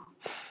bazooka.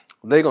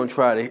 They're going to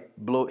try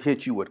to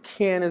hit you with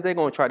cannons. They're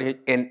going to try to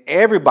hit, and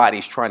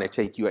everybody's trying to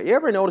take you out. You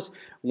ever notice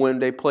when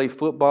they play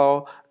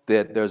football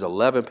that there's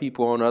 11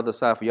 people on the other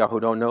side? For y'all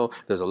who don't know,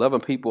 there's 11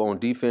 people on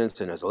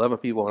defense and there's 11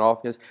 people on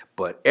offense,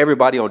 but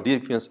everybody on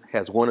defense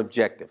has one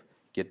objective: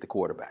 get the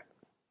quarterback.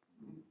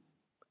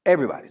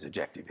 Everybody's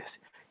objective is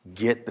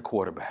get the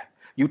quarterback.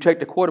 You take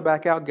the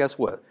quarterback out, guess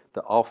what?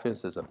 The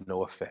offense is of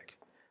no effect.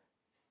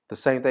 The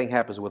same thing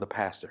happens with a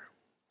pastor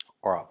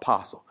or an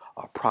apostle,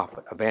 a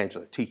prophet,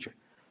 evangelist, teacher.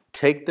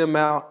 Take them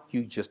out,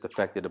 you just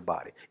affected the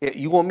body. If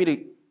you want me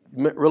to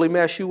really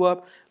mess you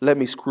up, let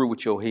me screw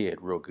with your head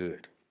real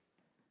good.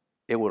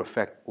 It will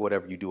affect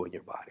whatever you do in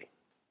your body.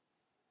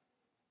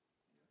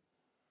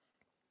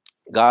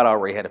 God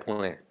already had a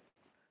plan.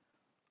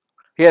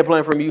 He had a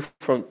plan from you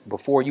from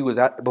before you was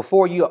out,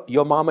 before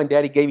your mom and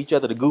daddy gave each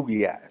other the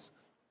googly eyes,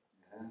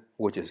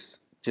 which is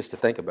just to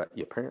think about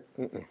your parents.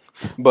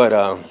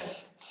 But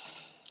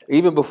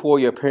even before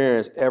your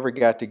parents ever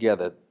got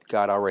together,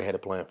 God already had a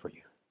plan for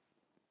you.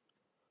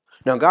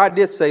 Now, God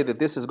did say that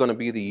this is going to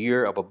be the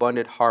year of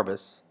abundant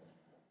harvest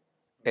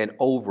and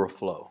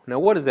overflow. Now,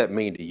 what does that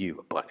mean to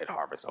you? Abundant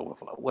harvest,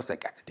 overflow. What's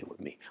that got to do with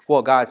me?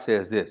 Well, God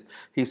says this.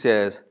 He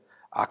says,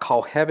 I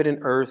call heaven and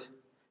earth.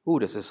 Ooh,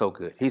 this is so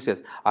good. He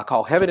says, I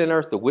call heaven and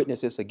earth the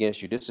witnesses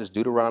against you. This is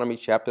Deuteronomy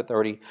chapter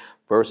 30,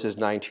 verses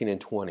 19 and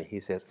 20.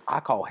 He says, I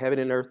call heaven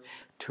and earth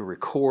to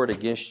record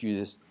against you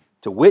this,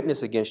 to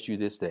witness against you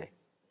this day,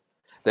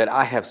 that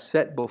I have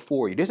set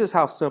before you. This is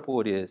how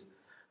simple it is.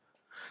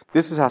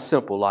 This is how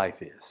simple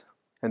life is.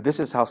 And this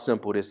is how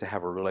simple it is to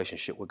have a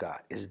relationship with God.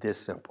 It's this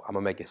simple. I'm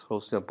going to make it so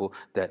simple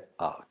that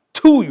a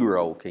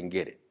 2-year-old can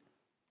get it.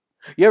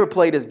 You ever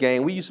play this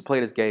game? We used to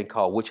play this game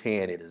called Which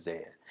Hand It Is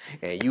In.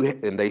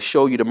 And they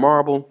show you the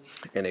marble,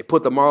 and they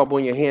put the marble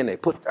in your hand, they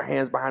put their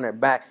hands behind their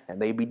back,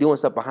 and they be doing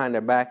stuff behind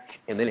their back,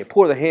 and then they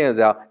pour their hands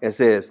out and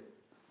says,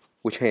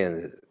 which hand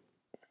is it?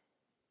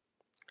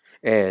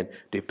 And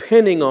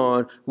depending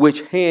on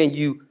which hand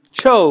you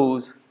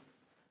chose,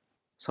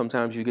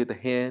 sometimes you get the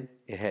hand,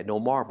 it had no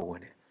marble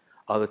in it.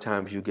 Other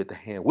times you get the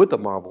hand with the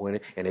marble in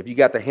it. And if you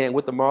got the hand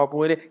with the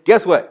marble in it,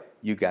 guess what?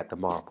 You got the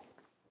marble.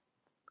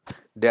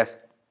 That's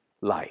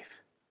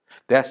life.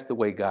 That's the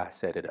way God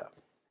set it up.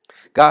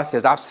 God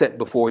says, I've set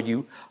before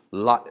you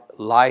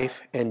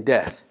life and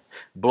death,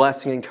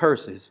 blessing and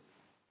curses.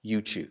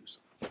 You choose.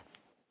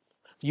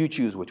 You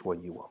choose which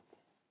one you want.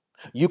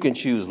 You can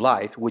choose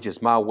life, which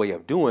is my way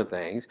of doing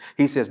things.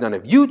 He says, none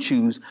of you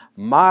choose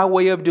my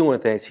way of doing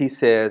things. He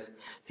says,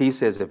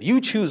 if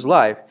you choose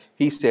life,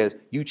 he says,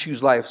 you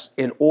choose life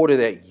in order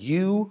that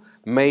you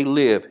may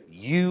live,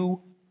 you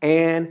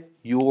and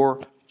your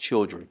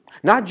children.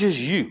 Not just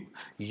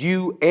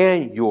you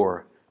and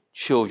your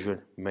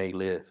children may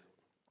live.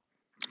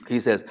 He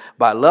says,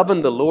 by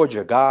loving the Lord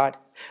your God,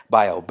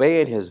 by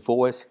obeying his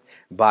voice,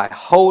 by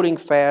holding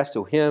fast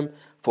to him,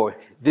 for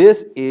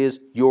this is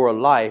your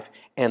life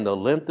and the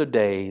length of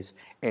days,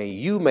 and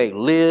you may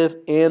live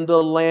in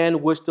the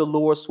land which the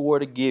Lord swore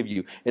to give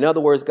you. In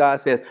other words,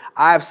 God says,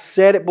 I've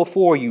set it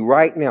before you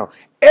right now.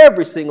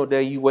 Every single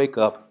day you wake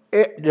up,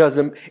 it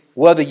doesn't,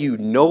 whether you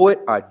know it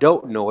or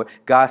don't know it,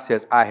 God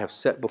says, I have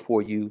set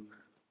before you,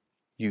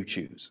 you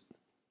choose.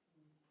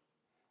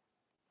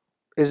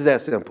 It's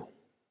that simple.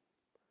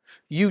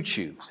 You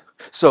choose.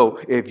 So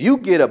if you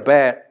get a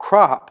bad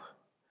crop,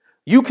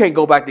 you can't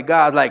go back to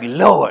God like,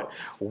 Lord,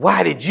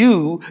 why did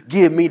you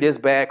give me this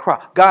bad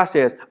crop? God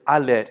says, I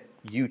let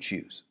you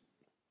choose.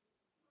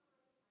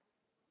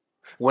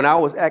 When I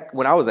was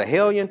a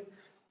hellion,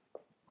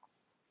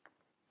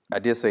 I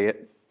did say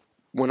it.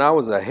 When I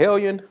was a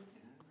hellion,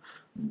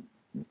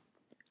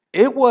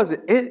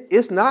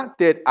 it's not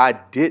that I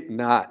did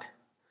not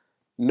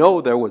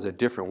know there was a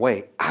different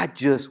way. I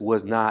just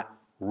was not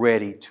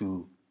ready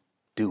to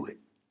do it.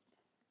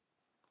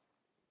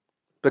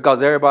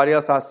 Because everybody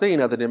else I've seen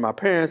other than my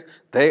parents,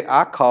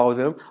 I call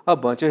them a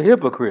bunch of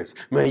hypocrites.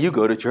 Man, you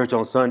go to church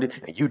on Sunday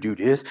and you do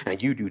this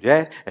and you do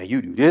that and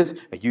you do this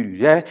and you do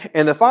that.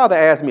 And the father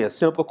asked me a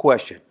simple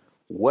question.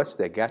 What's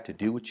that got to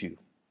do with you?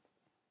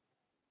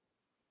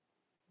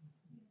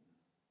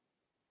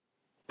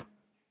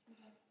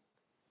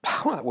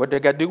 What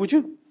that got to do with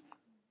you?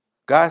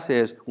 God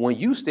says, when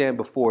you stand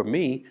before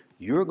me,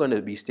 you're going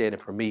to be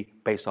standing for me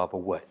based off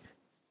of what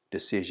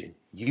decision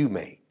you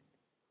made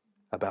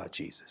about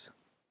Jesus.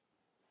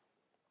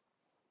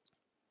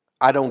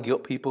 I don't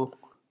guilt people.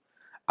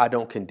 I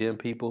don't condemn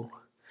people.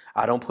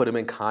 I don't put them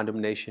in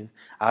condemnation.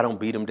 I don't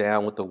beat them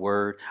down with the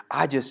word.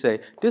 I just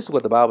say, this is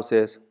what the Bible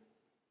says.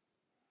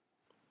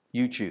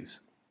 You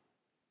choose.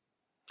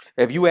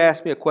 If you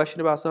ask me a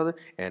question about something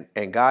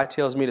and God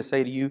tells me to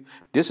say to you,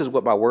 this is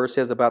what my word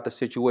says about the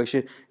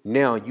situation,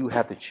 now you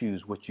have to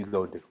choose what you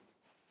go do.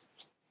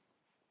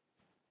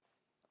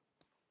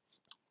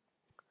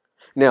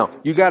 Now,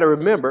 you got to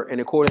remember, in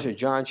accordance to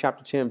John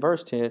chapter 10,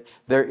 verse 10,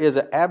 there is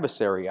an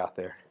adversary out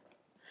there.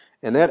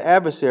 And that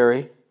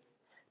adversary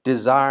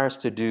desires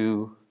to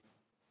do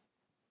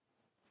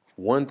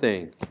one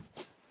thing,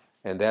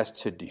 and that's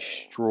to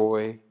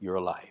destroy your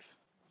life.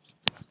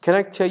 Can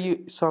I tell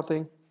you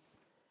something?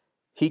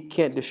 He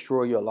can't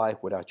destroy your life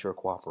without your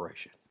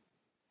cooperation.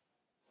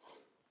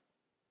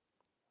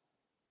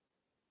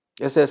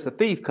 It says the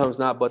thief comes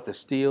not but to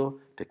steal,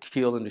 to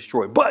kill, and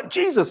destroy. But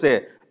Jesus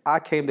said, I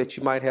came that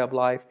you might have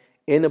life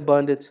in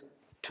abundance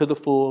to the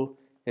full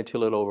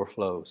until it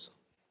overflows.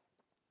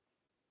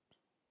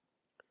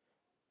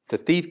 The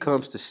thief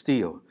comes to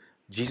steal.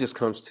 Jesus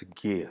comes to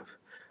give.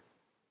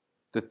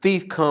 The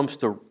thief comes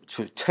to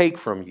take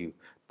from you.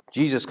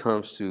 Jesus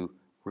comes to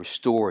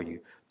restore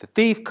you. The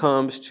thief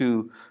comes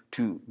to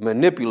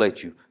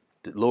manipulate you.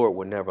 The Lord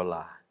will never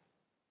lie.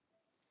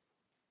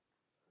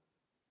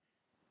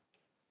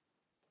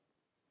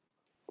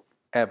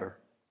 Ever.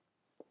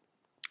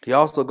 He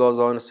also goes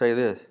on to say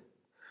this.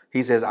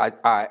 He says,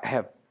 I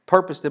have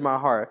purposed in my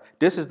heart.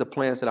 This is the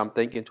plans that I'm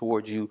thinking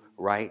towards you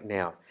right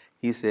now.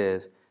 He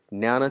says,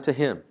 now unto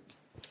him,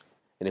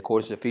 in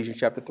accordance to Ephesians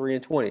chapter 3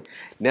 and 20,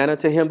 now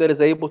unto him that is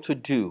able to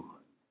do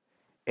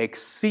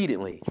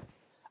exceedingly,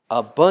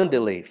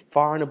 abundantly,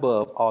 far and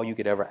above all you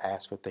could ever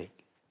ask or think,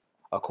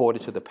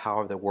 according to the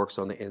power that works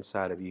on the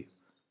inside of you.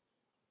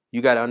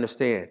 You got to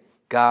understand,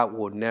 God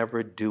will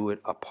never do it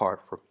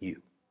apart from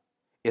you.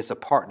 It's a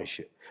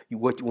partnership.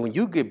 When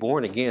you get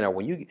born again, or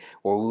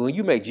when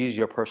you make Jesus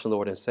your personal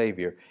Lord and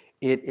Savior,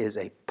 it is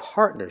a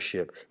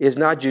partnership. It's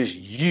not just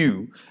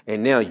you,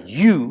 and now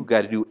you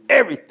got to do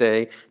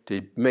everything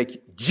to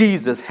make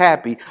Jesus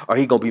happy, or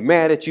he gonna be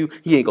mad at you.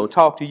 He ain't gonna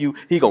talk to you.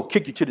 He gonna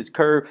kick you to this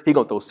curb. He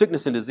gonna throw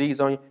sickness and disease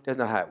on you. That's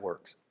not how it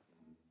works.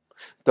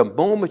 The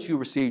moment you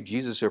receive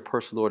Jesus your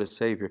personal Lord and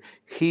Savior,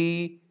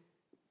 he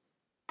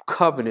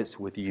covenants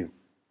with you.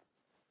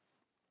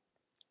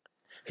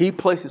 He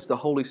places the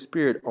Holy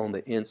Spirit on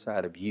the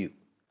inside of you.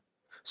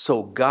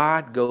 So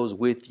God goes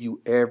with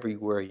you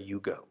everywhere you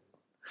go.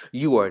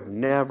 You are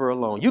never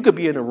alone. You could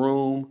be in a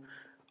room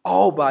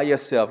all by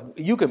yourself.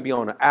 You can be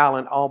on an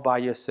island all by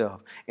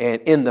yourself.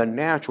 And in the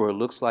natural, it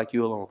looks like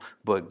you're alone.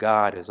 But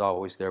God is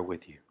always there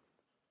with you.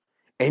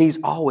 And he's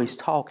always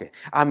talking.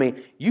 I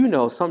mean,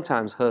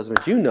 sometimes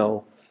husbands,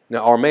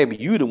 or maybe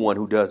you the one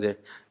who does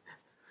it.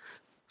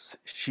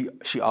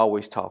 She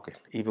always talking,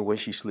 even when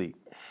she sleep.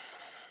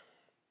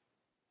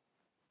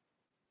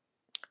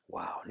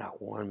 Wow,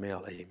 not one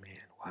male amen.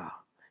 Wow.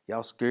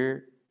 Y'all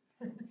scared?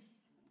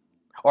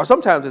 Or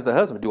sometimes it's the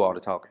husband do all the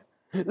talking.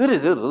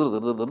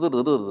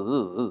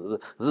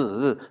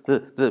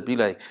 Be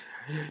like,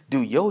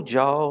 do your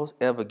jaws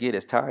ever get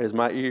as tired as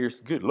my ears?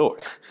 Good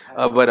Lord.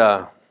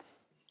 But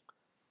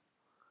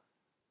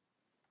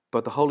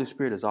the Holy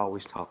Spirit is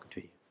always talking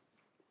to you.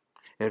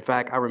 In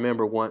fact, I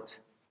remember once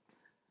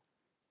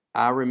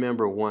I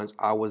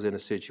was in a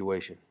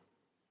situation.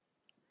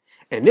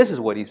 And this is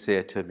what he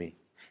said to me.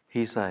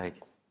 He's like,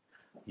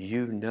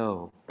 you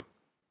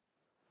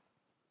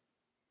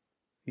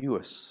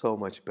are so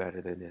much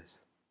better than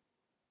this.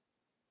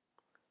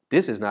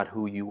 This is not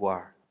who you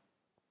are.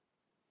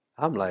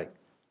 I'm like,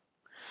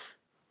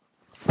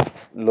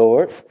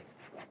 Lord,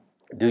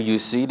 do you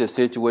see the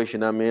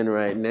situation I'm in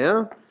right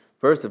now?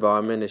 First of all,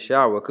 I'm in the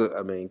shower. Could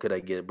I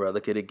get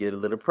a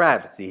little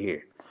privacy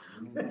here?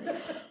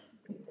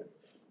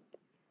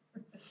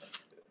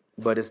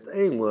 But his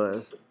thing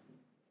was,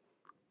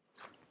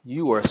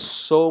 you are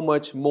so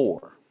much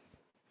more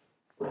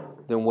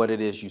than what it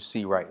is you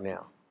see right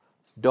now.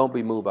 Don't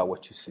be moved by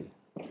what you see.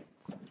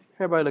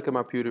 Everybody look at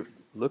my computer.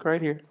 Look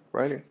right here,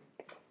 right here.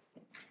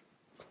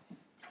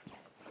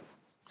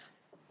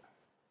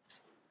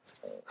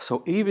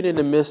 So even in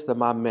the midst of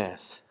my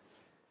mess,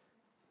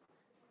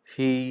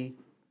 he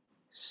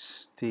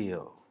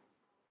still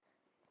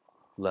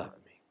loved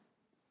me.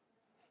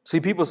 See,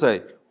 people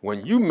say,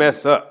 when you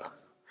mess up,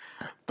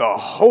 the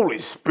Holy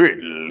Spirit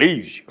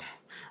leaves you.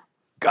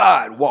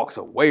 God walks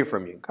away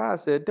from you. God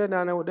said,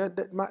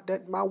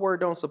 my word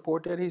don't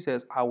support that. He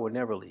says, I will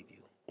never leave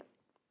you.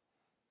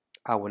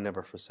 I will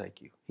never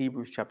forsake you.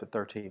 Hebrews chapter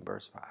 13,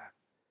 verse 5.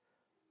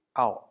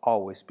 I'll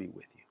always be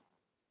with you.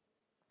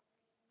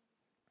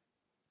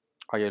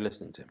 Are you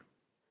listening to me?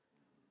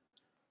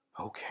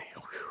 Okay.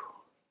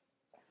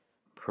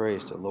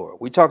 Praise the Lord.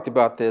 We talked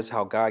about this,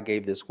 how God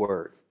gave this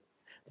word.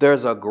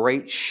 There's a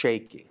great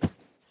shaking.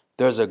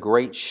 There's a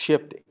great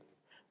shifting.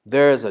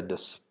 There is a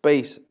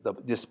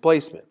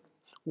displacement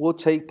will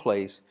take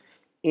place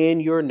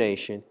in your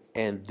nation,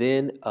 and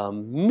then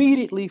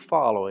immediately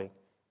following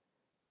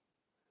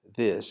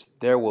this,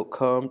 there will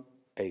come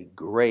a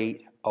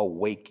great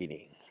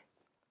awakening.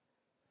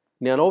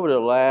 Now, over the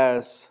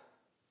last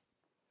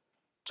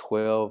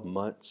 12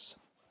 months,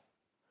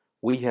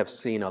 we have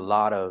seen a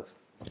lot of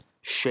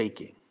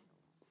shaking,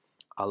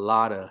 a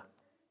lot of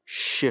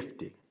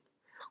shifting.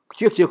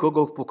 He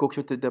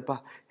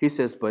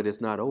says, but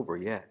it's not over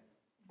yet.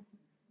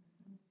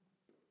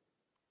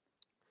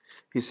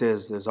 He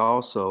says there's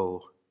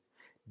also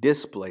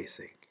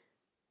displacing.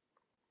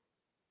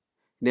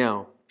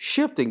 Now,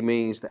 shifting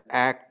means the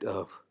act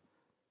of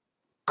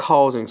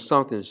causing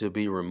something to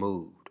be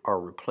removed or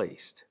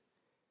replaced.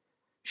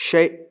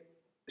 Shaking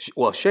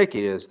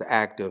is the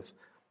act of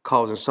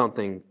causing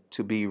something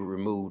to be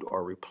removed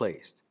or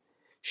replaced.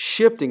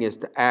 Shifting is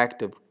the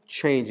act of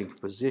changing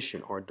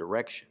position or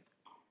direction.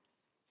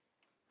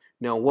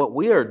 Now, what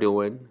we have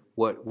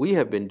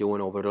been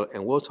doing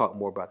and we'll talk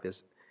more about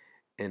this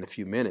in a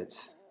few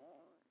minutes,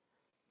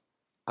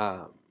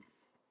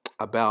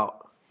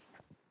 about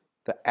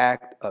the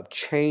act of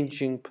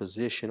changing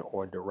position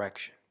or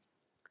direction.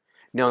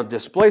 Now,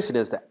 displacing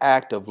is the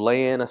act of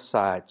laying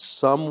aside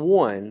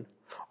someone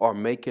or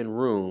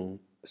laying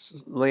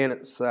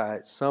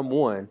aside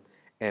someone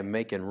and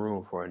making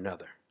room for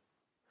another.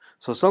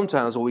 So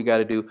sometimes what we got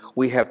to do,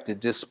 we have to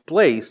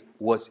displace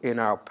what's in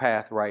our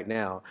path right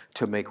now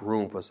to make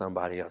room for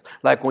somebody else.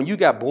 Like when you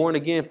got born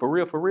again, for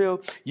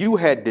real, you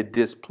had to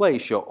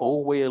displace your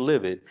old way of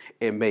living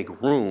and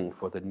make room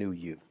for the new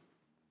you.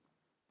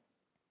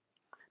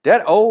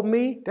 That old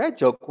me, that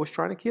joke was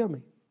trying to kill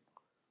me.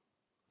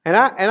 And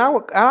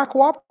I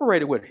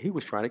cooperated with him. He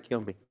was trying to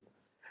kill me.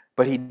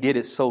 But he did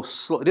it so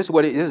slow. This is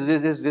what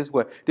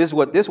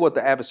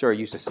the adversary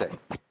used to say.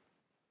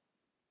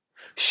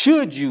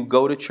 Should you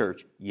go to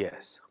church?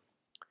 Yes.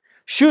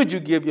 Should you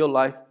give your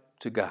life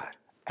to God?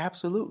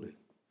 Absolutely.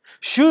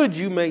 Should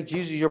you make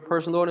Jesus your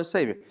personal Lord and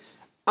Savior?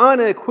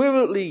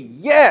 Unequivocally,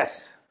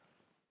 yes.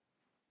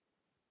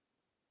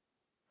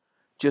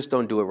 Just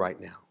don't do it right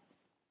now.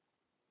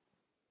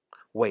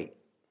 Wait.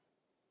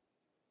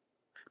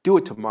 Do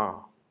it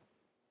tomorrow.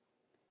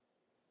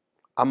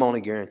 I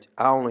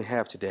only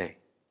have today.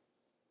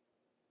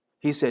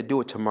 He said,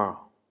 do it tomorrow.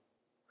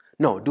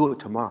 No, do it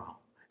tomorrow.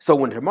 So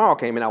when tomorrow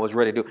came and I was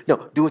ready to do it,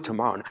 no, do it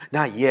tomorrow.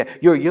 Not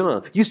yet. You're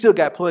young. You still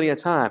got plenty of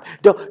time.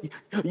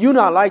 You're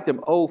not like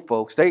them old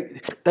folks. They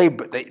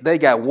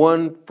got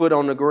one foot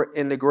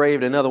in the grave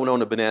and another one on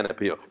the banana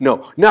peel.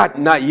 No,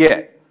 not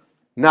yet.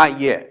 Not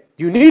yet.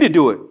 You need to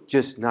do it,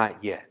 just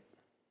not yet.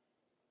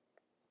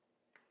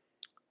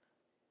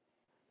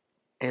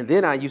 And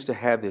then I used to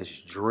have this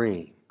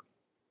dream.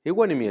 It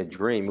wasn't even a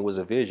dream, it was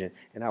a vision,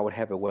 and I would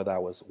have it whether I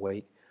was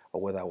awake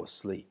or whether I was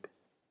asleep.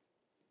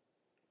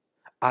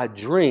 I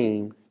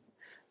dreamed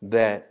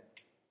that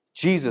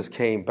Jesus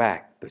came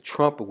back. The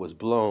trumpet was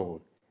blown.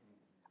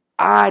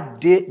 I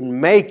didn't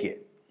make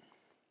it.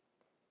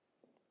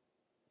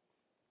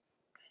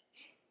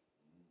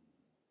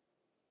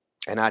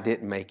 And I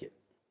didn't make it.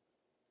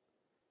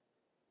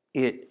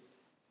 It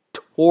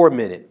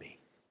tormented me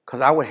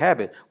because I would have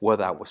it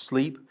whether I was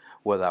asleep,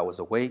 whether I was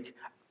awake.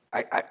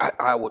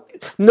 I would,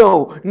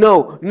 no.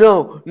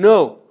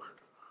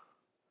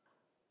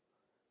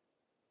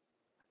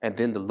 And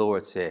then the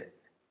Lord said,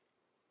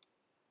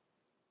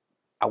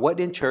 I wasn't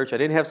in church. I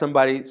didn't have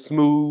somebody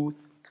smooth,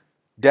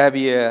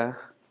 debonair,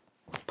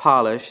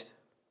 polished.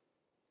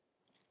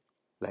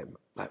 Like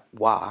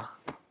wow.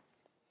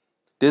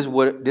 This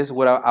is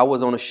what I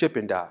was on a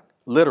shipping dock.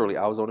 Literally,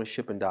 I was on a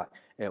shipping dock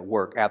at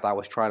work after I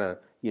was trying to,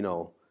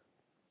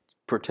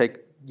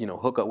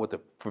 hook up with the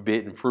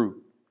forbidden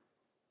fruit.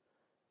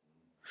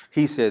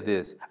 He said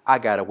this, I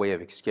got a way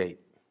of escape,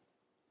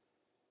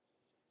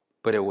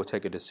 but it will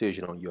take a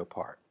decision on your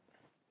part.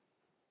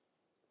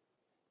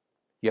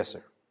 Yes,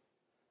 sir.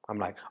 I'm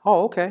like,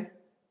 oh, okay.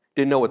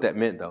 Didn't know what that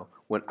meant, though,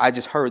 when I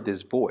just heard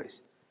this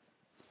voice.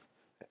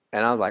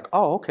 And I was like,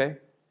 oh, okay.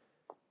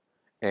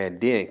 And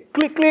then,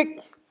 click,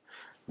 click,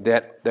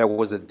 that there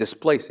was a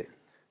displacing.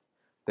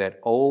 That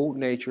old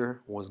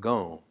nature was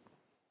gone.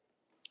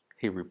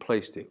 He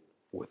replaced it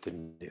with the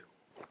new.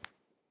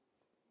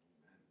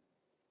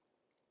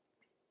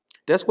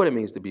 That's what it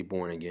means to be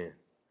born again.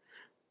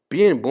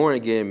 Being born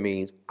again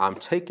means I'm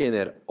taking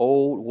that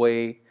old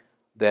way,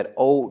 that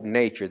old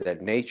nature,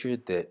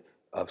 that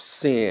of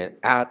sin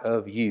out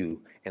of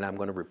you, and I'm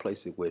going to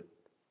replace it with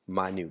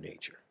my new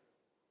nature.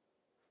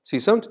 See,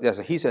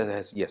 he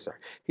says, yes, sir.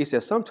 He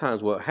says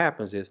sometimes what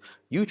happens is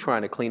you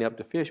trying to clean up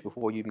the fish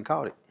before you even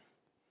caught it.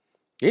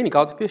 You ain't even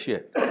caught the fish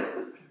yet.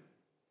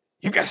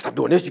 You got to stop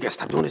doing this. You got to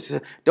stop doing this.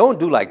 Don't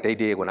do like they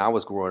did when I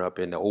was growing up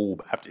in the old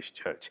Baptist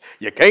church.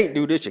 You can't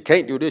do this. You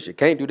can't do this. You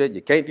can't do that.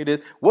 You can't do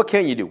this. What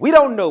can you do? We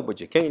don't know, but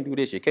you can't do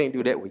this. You can't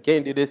do that. We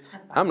can't do this.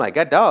 I'm like,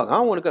 God dog, I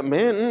don't want to go,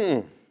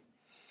 man.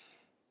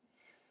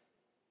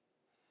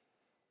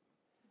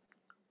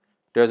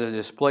 There's a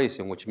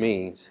displacing, which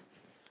means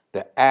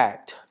the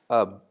act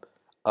of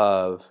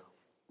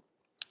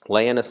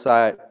laying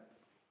aside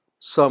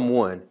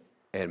someone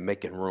and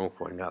making room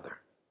for another.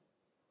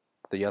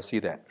 Do y'all see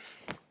that?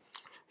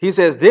 He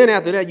says, then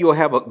after that, you'll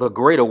have the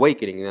great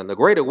awakening. And the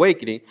great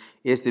awakening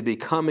is the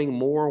becoming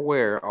more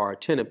aware or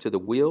attentive to the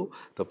will,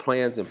 the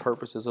plans and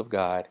purposes of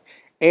God.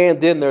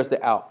 And then there's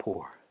the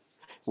outpour,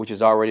 which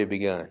has already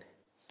begun.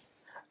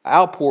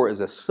 Outpour is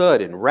a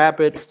sudden,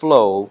 rapid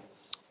flow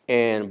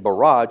and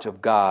barrage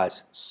of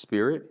God's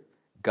Spirit,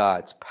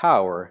 God's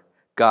power,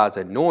 God's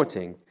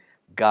anointing,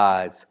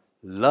 God's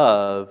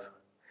love,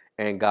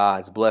 and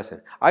God's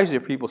blessing. I used to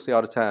hear people say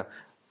all the time,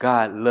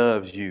 God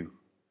loves you.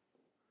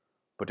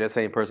 But that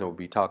same person would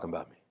be talking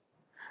about me.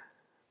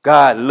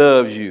 God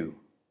loves you.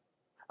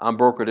 I'm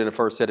broker than the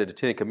first set of the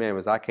 10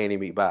 Commandments. I can't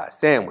even eat by a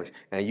sandwich.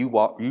 And you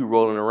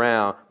rolling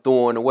around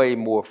throwing away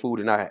more food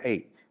than I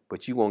ate.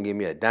 But you won't give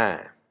me a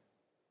dime.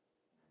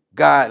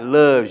 God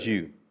loves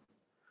you.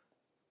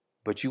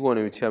 But you won't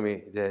even tell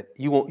me that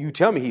you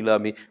tell me he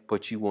loves me,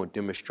 but you won't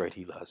demonstrate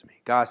he loves me.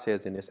 God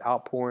says in this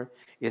outpouring,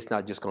 it's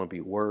not just going to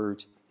be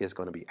words, it's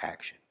going to be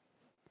action.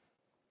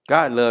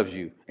 God loves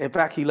you. In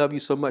fact, he loved you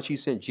so much, he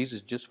sent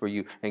Jesus just for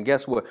you. And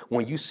guess what?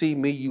 When you see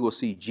me, you will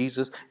see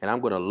Jesus, and I'm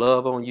going to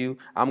love on you.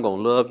 I'm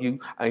going to love you.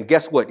 And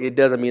guess what? It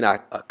doesn't mean I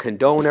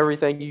condone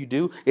everything you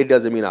do. It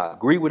doesn't mean I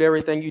agree with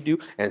everything you do.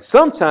 And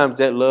sometimes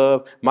that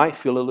love might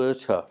feel a little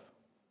tough.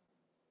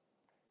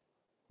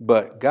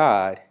 But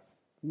God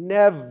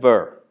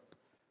never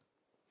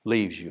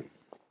leaves you.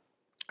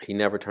 He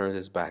never turns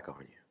his back on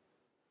you.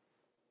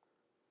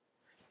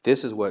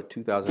 This is what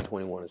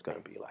 2021 is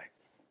going to be like.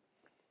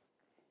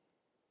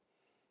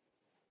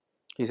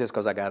 He says,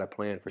 because I got a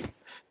plan for you.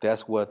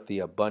 That's what the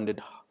abundant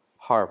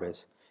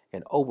harvest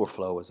and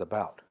overflow is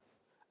about.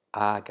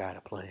 I got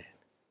a plan.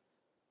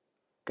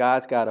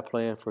 God's got a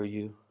plan for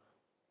you.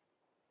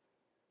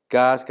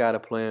 God's got a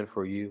plan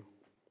for you.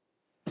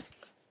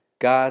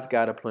 God's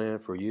got a plan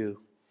for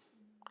you.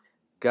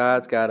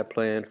 God's got a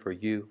plan for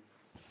you.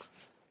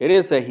 It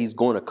didn't say he's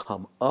going to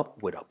come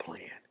up with a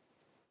plan.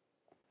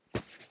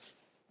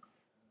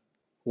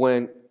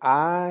 When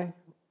I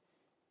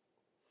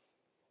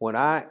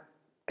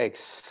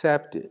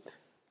accepted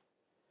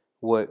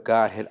what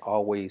God had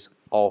always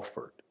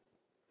offered,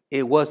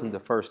 it wasn't the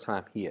first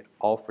time he had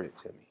offered it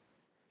to me.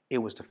 It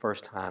was the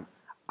first time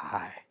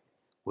I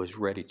was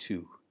ready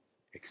to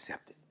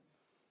accept it.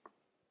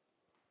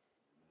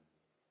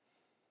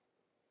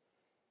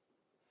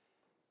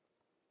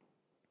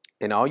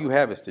 And all you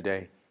have is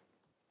today.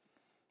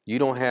 You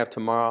don't have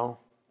tomorrow.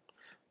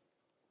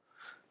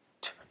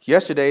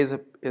 Yesterday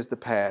is the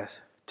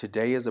past.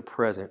 Today is a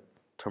present.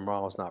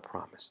 Tomorrow is not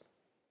promised.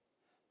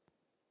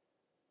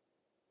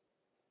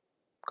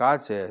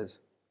 God says,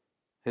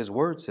 his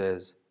word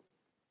says,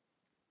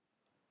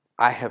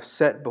 I have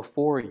set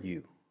before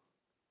you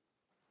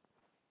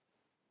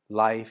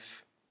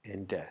life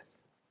and death,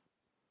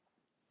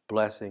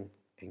 blessing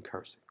and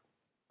cursing.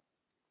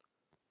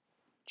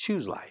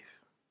 Choose life.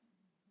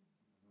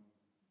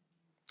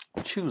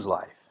 Choose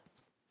life.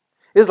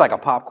 It's like a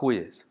pop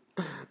quiz.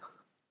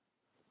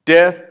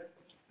 Death,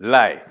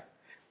 life.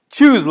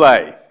 Choose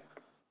life.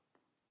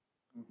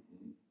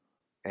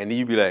 And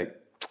you be like,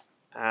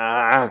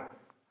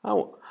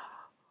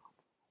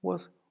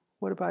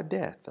 what about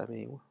death? I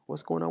mean,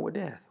 what's going on with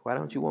death? Why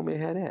don't you want me to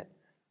have that?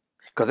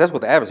 Because that's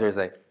what the adversaries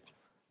say.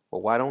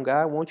 Well, why don't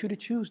God want you to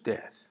choose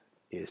death?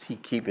 Is he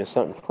keeping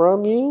something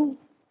from you?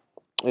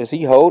 Is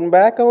he holding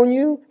back on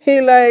you?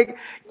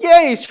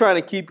 He's trying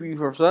to keep you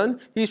from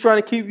something. He's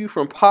trying to keep you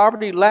from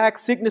poverty, lack,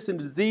 sickness, and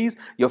disease,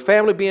 your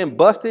family being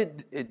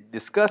busted,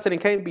 disgusted, and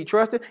can't be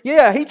trusted.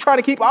 Yeah, he's trying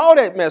to keep all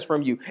that mess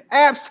from you.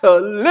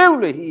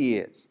 Absolutely, he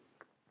is.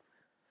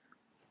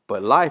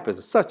 But life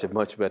is such a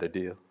much better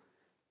deal.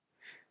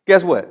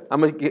 Guess what?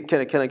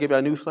 Can I give you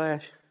a news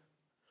flash?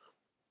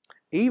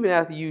 Even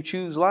after you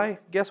choose life,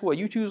 guess what?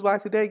 You choose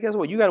life today, guess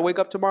what? You got to wake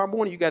up tomorrow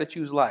morning, you got to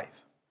choose life.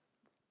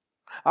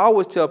 I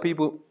always tell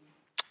people,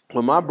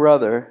 when my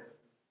brother,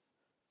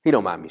 he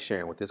don't mind me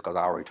sharing with this because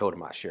I already told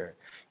him I share it.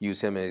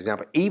 Use him as an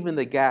example. Even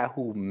the guy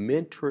who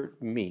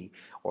mentored me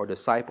or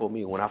discipled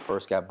me when I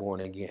first got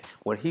born again.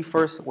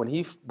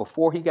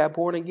 Before he got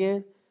born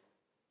again,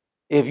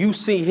 if you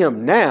see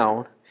him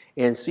now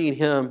and see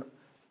him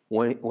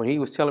when he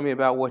was telling me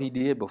about what he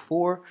did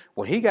before,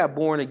 when he got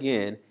born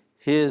again,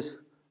 his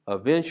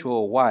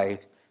eventual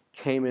wife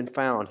came and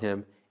found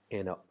him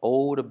in an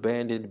old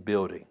abandoned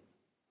building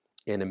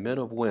in the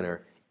middle of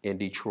winter in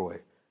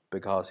Detroit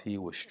because he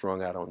was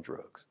strung out on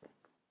drugs.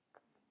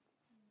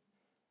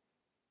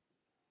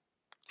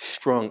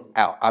 Strung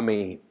out. I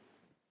mean,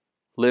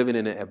 living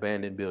in an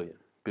abandoned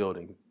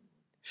building,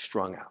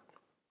 strung out.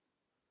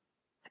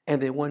 And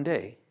then one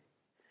day,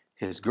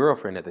 his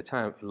girlfriend at the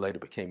time, later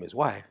became his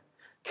wife,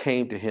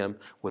 came to him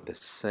with the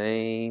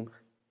same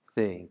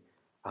thing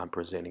I'm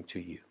presenting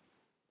to you.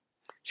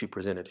 She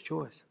presented a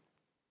choice.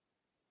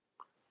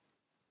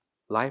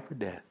 Life or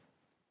death.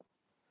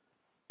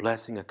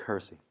 Blessing or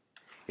cursing.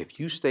 If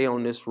you stay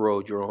on this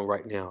road you're on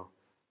right now,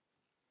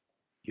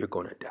 you're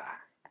going to die.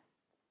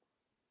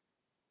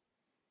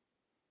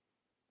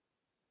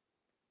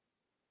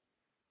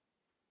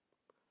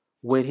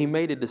 When he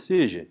made a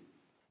decision,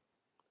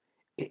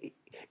 it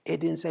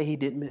didn't say he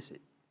didn't miss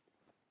it.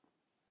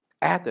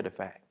 After the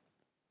fact.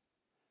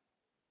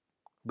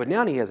 But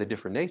now he has a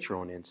different nature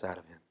on the inside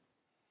of him.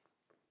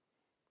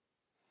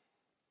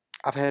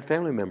 I've had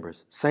family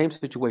members, same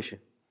situation.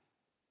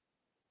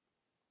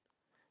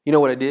 You know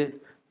what I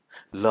did?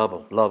 Love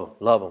them, love them,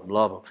 love them,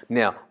 love them.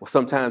 Now,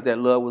 sometimes that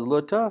love was a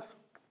little tough.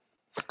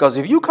 Because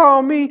if you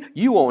call me,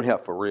 you won't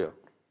help for real.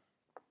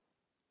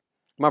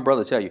 My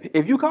brother tell you,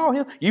 if you call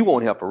him, you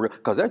won't help for real.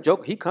 Because that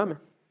joke, he coming.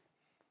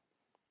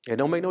 It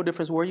don't make no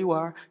difference where you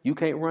are. You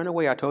can't run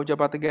away. I told you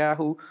about the guy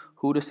who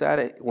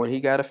decided when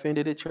he got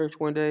offended at church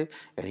one day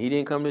and he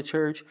didn't come to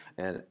church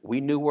and we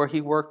knew where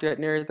he worked at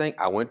and everything.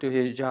 I went to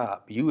his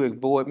job. You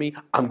avoid me,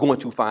 I'm going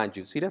to find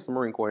you. See, that's the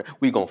Marine Corps.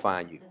 We going to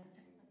find you.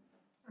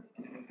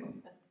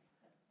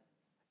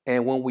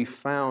 And when we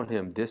found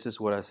him, this is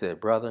what I said,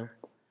 brother,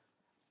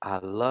 I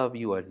love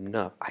you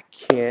enough. I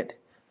can't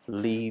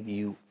leave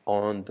you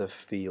on the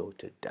field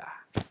to die.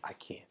 I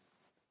can't.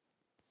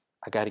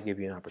 I got to give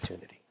you an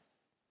opportunity.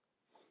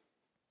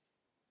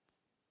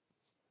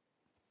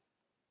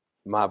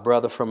 My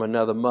brother from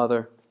another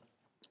mother,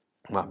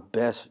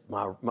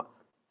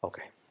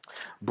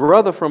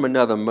 brother from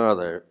another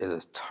mother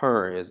is a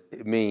term.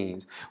 It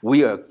means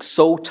we are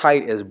so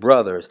tight as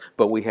brothers,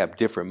 but we have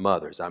different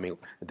mothers. I mean,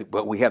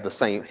 but we have the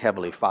same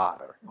heavenly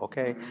Father.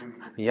 Okay,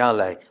 y'all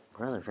like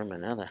brother from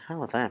another.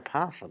 How is that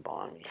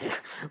possible? I mean,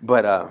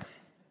 but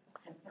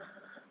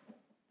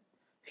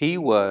he's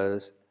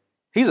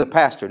a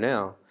pastor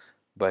now,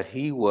 but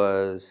he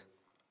was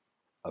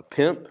a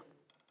pimp.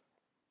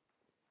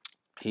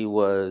 He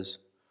was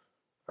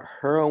a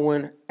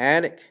heroin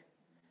addict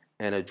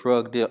and a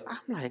drug dealer. I'm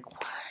like,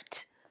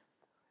 what?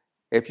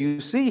 If you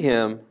see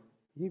him,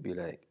 you'd be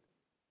like,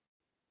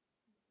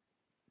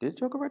 this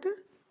joker right there?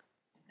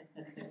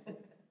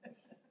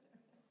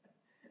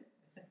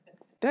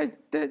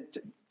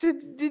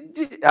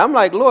 I'm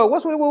like, Lord,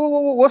 what's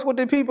with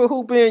the people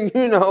who been,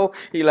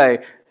 He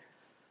like,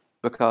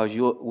 Because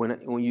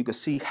when you can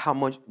see how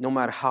much, no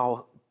matter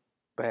how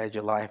bad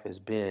your life has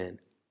been,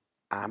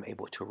 I'm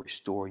able to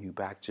restore you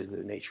back to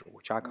the nature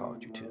which I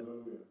called you to.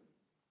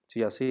 So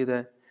y'all see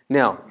that?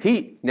 Now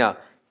he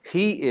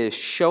is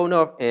showing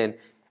up, and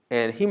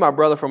he my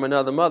brother from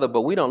another mother,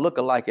 but we don't look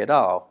alike at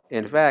all.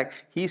 In fact,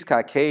 he's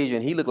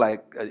Caucasian. He looked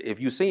like, if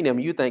you seen him,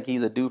 you think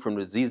he's a dude from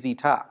the ZZ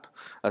Top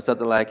or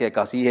something like that,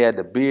 because he had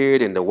the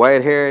beard and the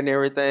white hair and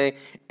everything.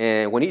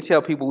 And when he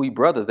tell people we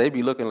brothers, they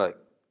be looking like,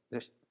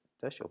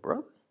 that's your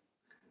brother?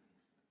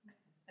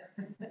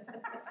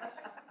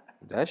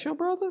 That's your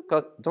brother?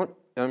 Cause don't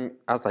I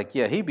was like,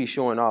 yeah, he be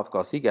showing off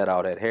because he got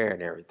all that hair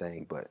and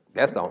everything, but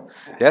that's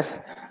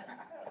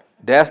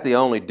that's the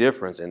only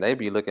difference. And they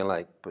be looking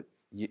like,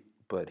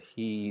 but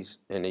he's,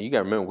 and you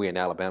gotta remember we're in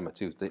Alabama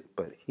too,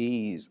 but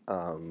he's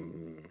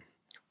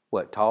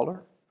what,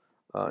 taller?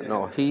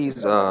 No,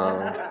 he's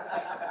a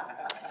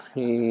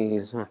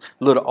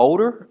little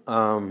older.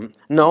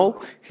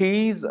 No,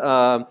 he's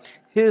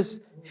his.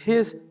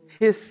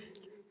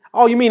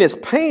 Oh, you mean his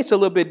paint's a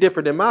little bit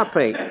different than my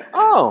paint?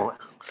 Oh,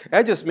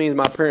 that just means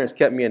my parents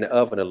kept me in the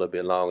oven a little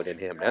bit longer than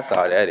him. That's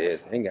all that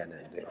is. Ain't got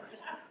nothing to do.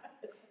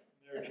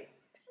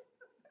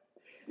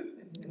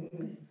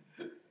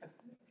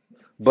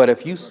 But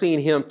if you seen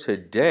him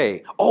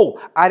today,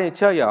 oh, I didn't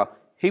tell y'all,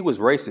 he was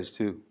racist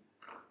too.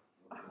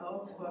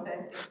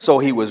 So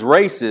he was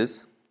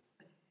racist.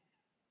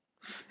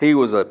 He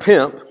was a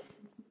pimp.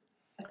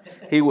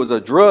 He was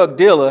a drug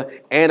dealer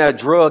and a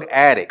drug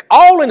addict,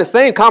 all in the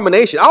same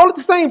combination, all at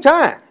the same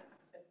time.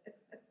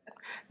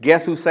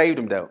 Guess who saved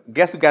him though?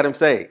 Guess who got him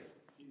saved?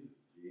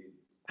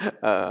 In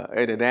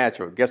the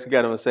natural. Guess who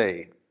got him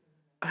saved?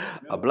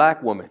 A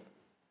black woman.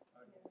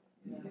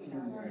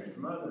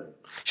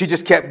 She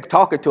just kept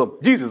talking to him.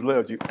 Jesus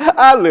loves you.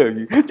 I love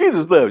you.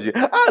 Jesus loves you.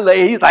 I love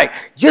you. He's like,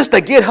 just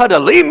to get her to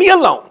leave me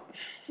alone.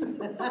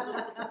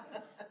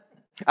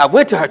 I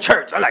went to her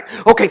church. I'm like,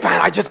 okay,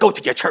 fine. I just go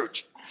to your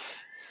church.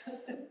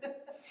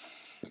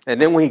 And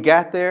then when he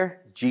got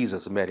there,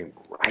 Jesus met him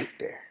right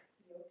there.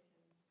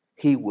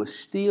 He was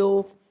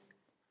still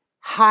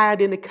higher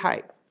than a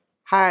kite.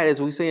 Higher, as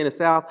we say in the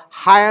South,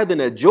 higher than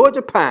a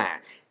Georgia pine.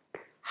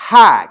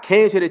 High.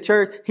 Came to the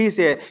church. He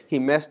said he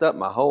messed up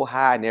my whole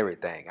high and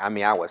everything. I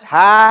mean, I was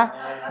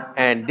high,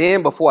 and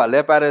then before I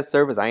left out of the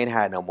service, I ain't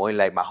high no more.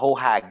 Like my whole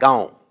high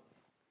gone.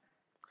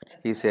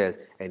 He says,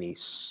 and he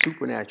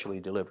supernaturally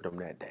delivered him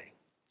that day.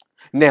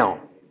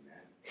 Now,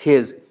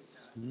 his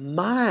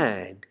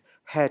mind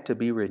had to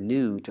be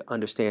renewed to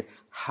understand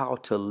how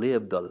to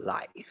live the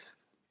life.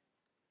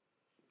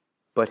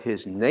 But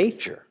his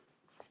nature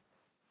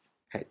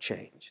had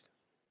changed.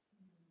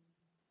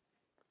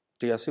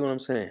 Do y'all see what I'm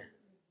saying?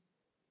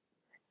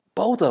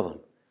 Both of them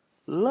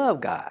love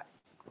God,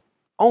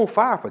 on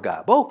fire for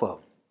God, both of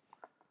them.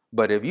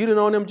 But if you didn't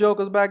know them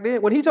jokers back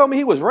then, when he told me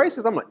he was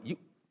racist, I'm like, you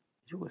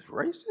was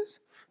racist?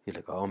 He's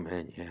like, oh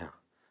man, yeah,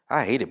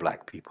 I hated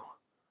black people.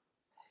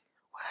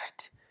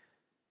 What?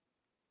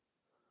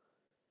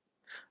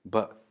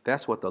 But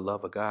that's what the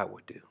love of God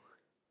would do.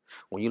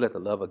 When you let the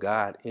love of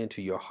God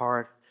into your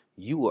heart,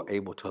 you are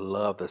able to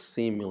love the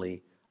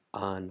seemingly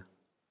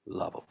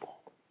unlovable.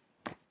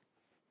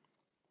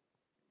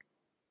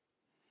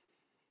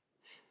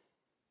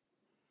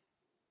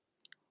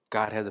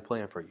 God has a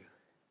plan for you.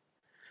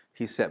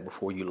 He set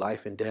before you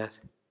life and death,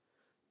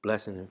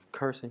 blessing and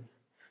cursing.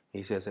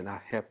 He says, and I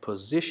have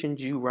positioned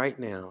you right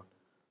now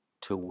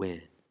to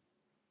win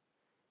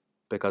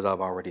because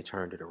I've already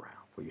turned it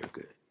around for your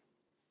good.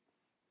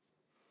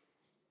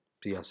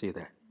 Do y'all see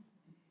that?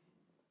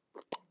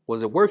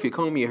 Was it worth you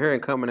combing your hair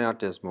and coming out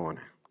this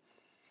morning?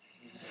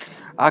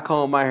 I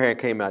combed my hair and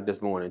came out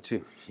this morning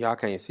too. Y'all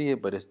can't see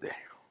it, but it's there.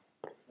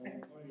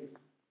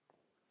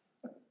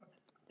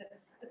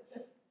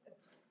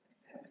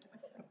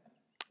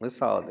 It's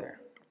all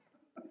there.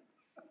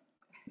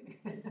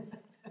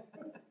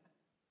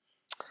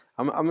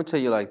 I'm going to tell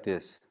you like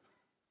this.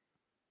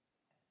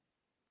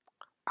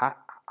 I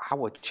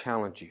would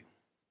challenge you.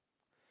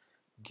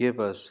 Give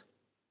us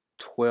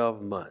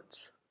 12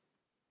 months.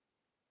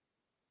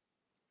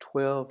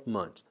 12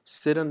 months.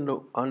 Sit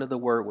under the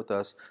word with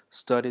us.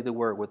 Study the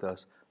word with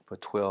us for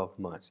 12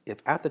 months. If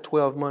after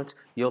 12 months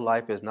your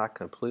life is not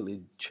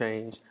completely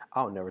changed,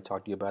 I'll never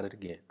talk to you about it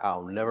again.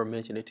 I'll never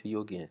mention it to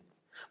you again.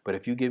 But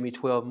if you give me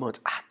 12 months,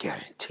 I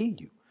guarantee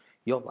you,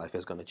 your life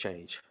is going to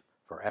change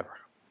forever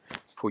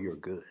for your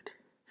good.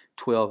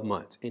 12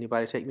 months.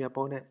 Anybody take me up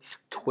on that?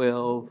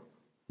 12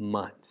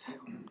 months.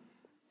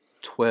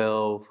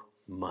 12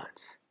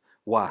 months.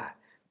 Why?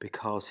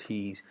 Because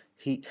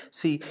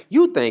see,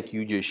 you think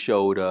you just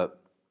showed up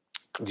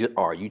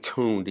or you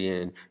tuned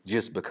in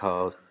just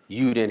because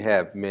you didn't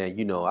have, man,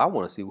 I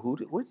want to see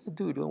what's this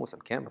dude doing with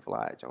some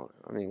camouflage on it.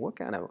 I mean, what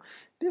kind of,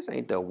 this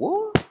ain't the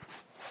war.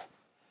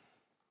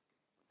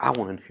 I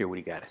want to hear what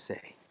he got to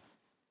say.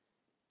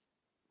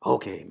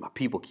 Okay, my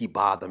people keep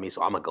bothering me,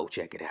 so I'm going to go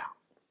check it out.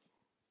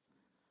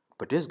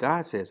 But this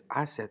God says,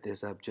 I set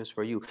this up just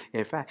for you.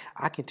 In fact,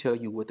 I can tell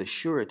you with a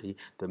surety,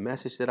 the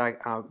message that I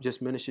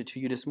just ministered to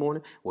you this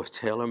morning was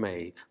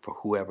tailor-made for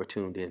whoever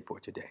tuned in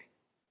for today.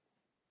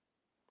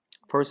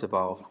 First of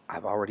all,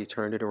 I've already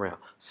turned it around.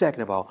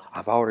 Second of all,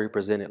 I've already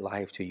presented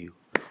life to you.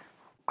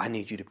 I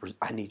need you to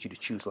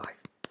choose life.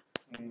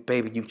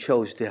 Baby, you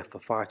chose death for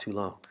far too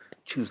long.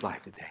 Choose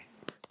life today.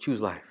 Choose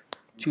life.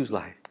 Choose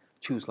life.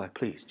 Choose life.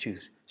 Please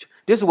choose.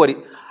 This is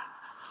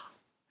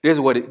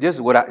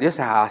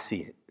how I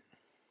see it.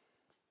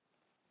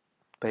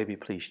 Baby,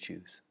 please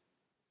choose.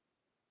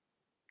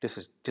 This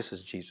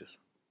is Jesus.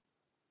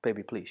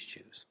 Baby, please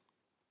choose.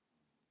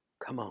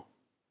 Come on.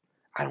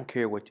 I don't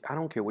care what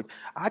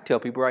I tell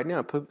people right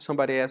now.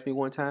 Somebody asked me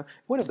one time,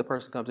 what if the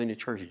person comes into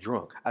church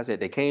drunk? I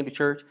said they came to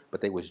church, but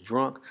they was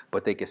drunk,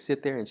 but they could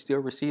sit there and still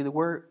receive the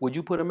word. Would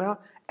you put them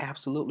out?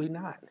 Absolutely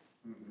not.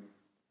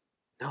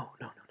 No.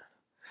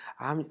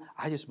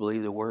 I just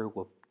believe the word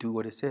will do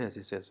what it says.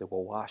 It says it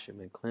will wash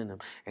them and cleanse them.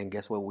 And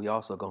guess what we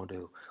also gonna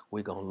do?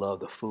 We're gonna love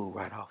the food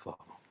right off of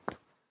them.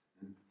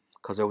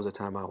 Because there was a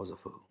time I was a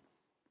fool.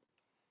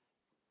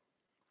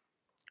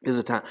 There's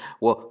a time,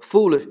 well,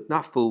 foolish,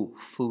 not fool,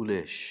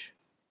 foolish.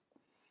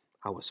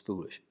 I was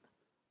foolish.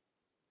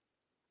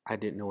 I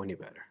didn't know any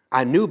better.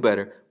 I knew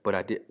better,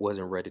 but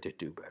wasn't ready to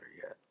do better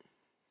yet.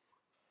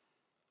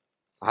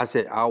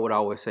 I would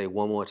always say,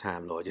 one more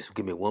time, Lord. Just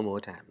give me one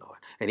more time, Lord.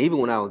 And even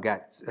when I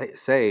got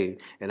saved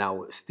and I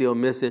would still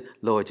miss it,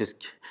 Lord,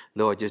 just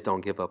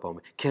don't give up on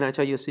me. Can I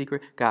tell you a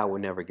secret? God will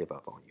never give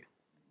up on you.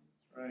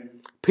 Right.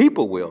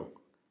 People will.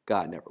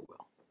 God never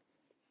will.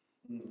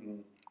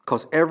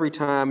 Because every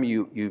time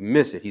you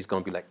miss it, he's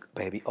going to be like,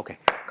 baby, okay,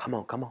 come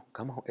on.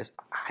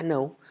 I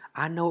know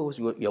it was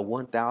your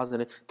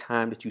 1,000th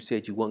time that you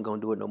said you weren't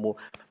going to do it no more.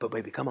 But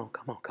baby, come on.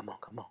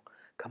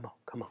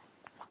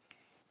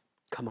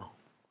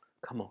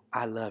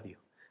 I love you.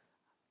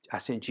 I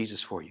sent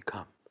Jesus for you.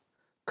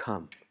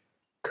 Come.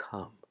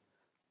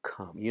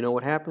 You know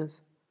what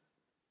happens?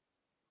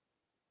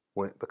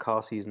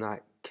 Because he's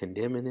not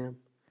condemning them,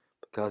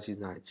 because he's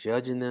not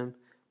judging them,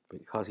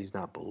 because he's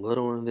not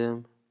belittling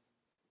them,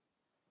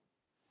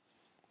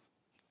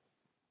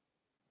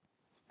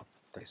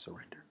 they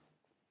surrender.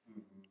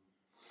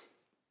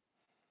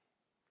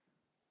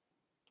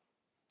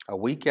 A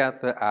week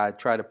after I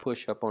tried to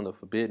push up on the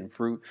forbidden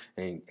fruit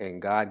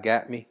and God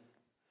got me,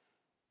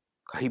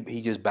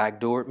 he just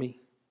backdoored me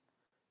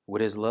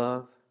with his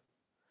love.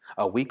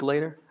 A week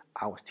later,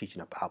 I was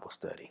teaching a Bible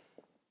study.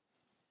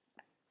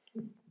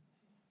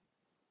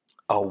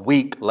 A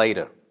week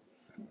later.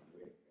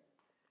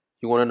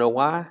 You want to know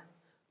why?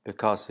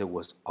 Because it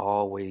was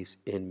always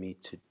in me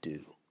to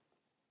do.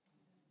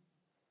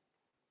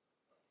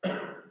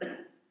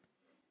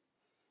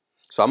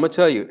 So I'm going to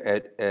tell you,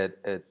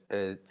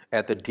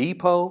 at the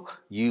depot,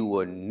 you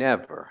will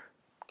never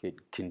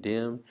get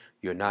condemned.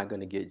 You're not going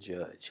to get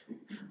judged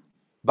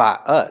by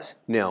us.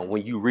 Now,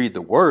 when you read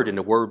the word and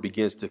the word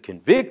begins to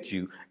convict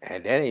you,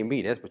 and that ain't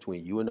me, that's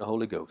between you and the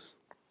Holy Ghost.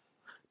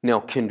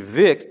 Now,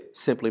 convict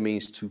simply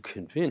means to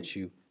convince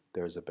you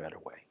there's a better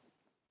way.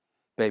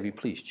 Baby,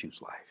 please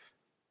choose life.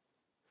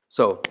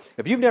 So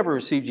if you've never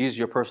received Jesus,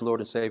 your personal Lord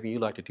and Savior, and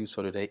you'd like to do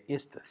so today,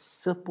 it's the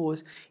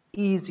simplest,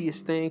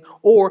 easiest thing.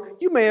 Or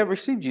you may have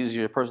received Jesus,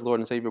 your personal Lord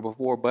and Savior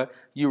before, but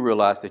you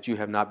realize that you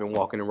have not been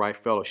walking in right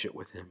fellowship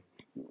with him.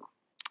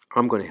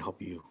 I'm going to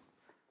help you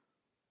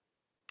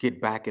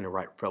get back in the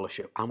right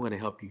fellowship. I'm going to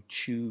help you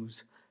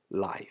choose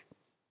life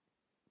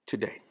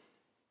today.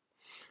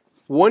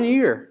 1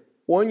 year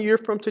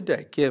from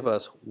today. Give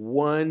us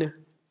 1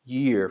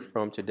 year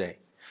from today.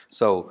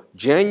 So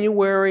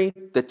January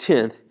the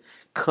 10th,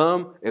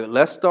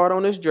 let's start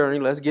on this journey.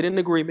 Let's get in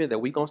agreement that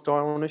we're going to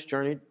start on this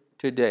journey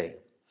today.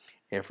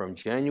 And from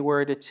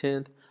January the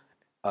 10th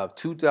of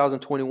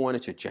 2021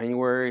 to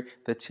January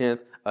the 10th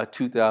of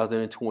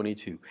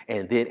 2022.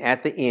 And then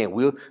at the end,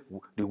 we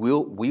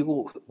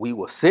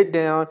will sit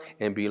down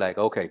and be like,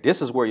 okay,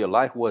 this is where your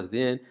life was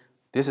then.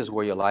 This is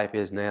where your life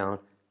is now.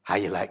 How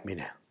you like me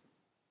now?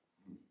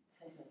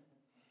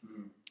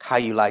 How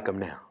you like them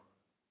now?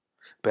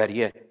 Better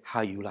yet,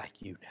 how you like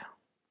you now?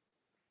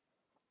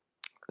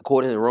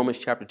 According to Romans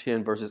chapter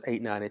 10, verses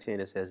 8, 9, and 10,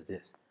 it says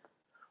this.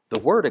 The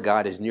word of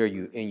God is near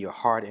you in your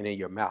heart and in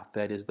your mouth.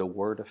 That is the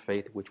word of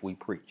faith which we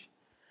preach.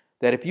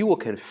 That if you will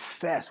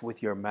confess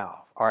with your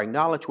mouth or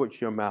acknowledge with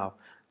your mouth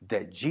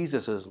that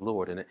Jesus is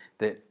Lord and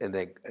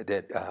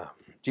that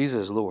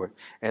Jesus is Lord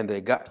and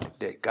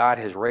that God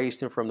has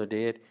raised him from the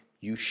dead,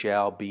 you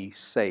shall be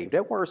saved.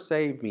 That word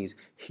saved means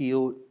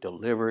healed,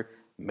 delivered,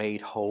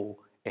 made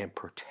whole, and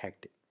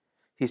protected.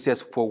 He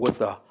says, for with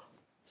the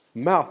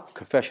mouth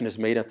confession is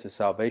made unto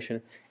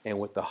salvation, and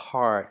with the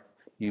heart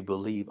you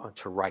believe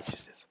unto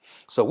righteousness.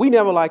 So we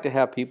never like to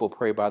have people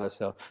pray by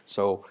themselves.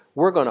 So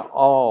we're going to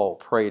all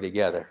pray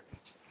together.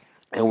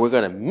 And we're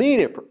going to mean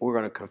it. We're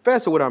going to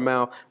confess it with our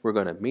mouth. We're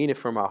going to mean it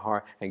from our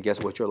heart. And guess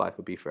what? Your life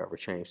will be forever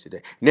changed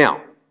today.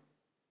 Now,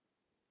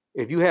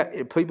 if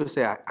people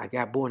say, I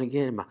got born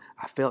again,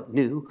 I felt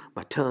new,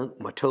 my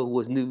toe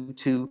was new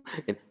too.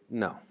 And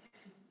no.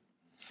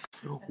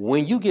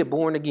 When you get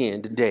born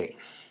again today,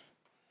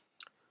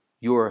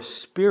 your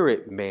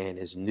spirit man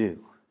is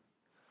new,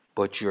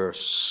 but your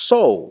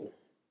soul,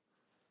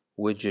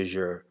 which is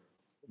your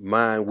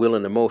mind, will,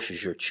 and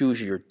emotions, your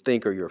chooser, your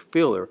thinker, your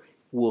feeler,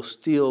 will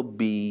still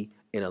be,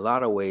 in a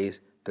lot of ways,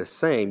 the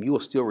same. You will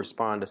still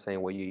respond the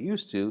same way you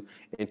used to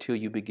until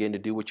you begin to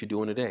do what you're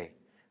doing today.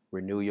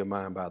 Renew your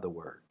mind by the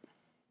word.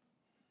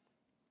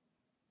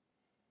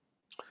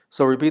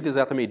 So repeat this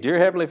after me. Dear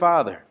Heavenly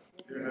Father,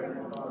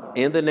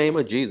 in the name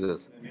of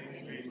Jesus,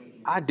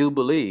 I do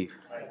believe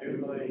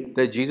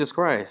that Jesus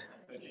Christ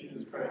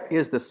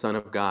is the Son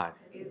of God.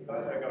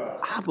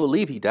 I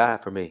believe he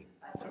died for me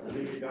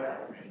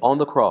on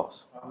the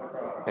cross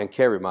and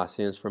carried my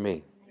sins for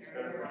me.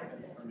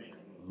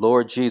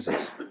 Lord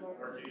Jesus,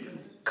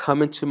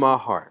 come into my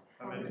heart.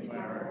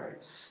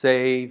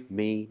 Save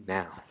me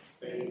now.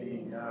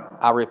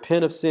 I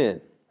repent of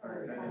sin.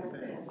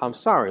 I'm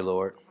sorry,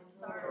 Lord,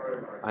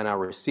 and I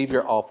receive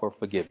your offer of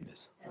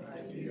forgiveness.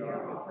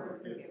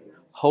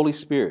 Holy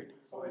Spirit,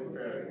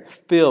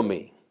 fill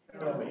me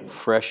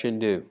fresh and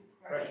new.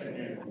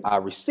 I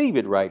receive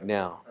it right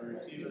now.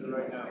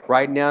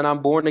 Right now,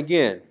 I'm born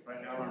again.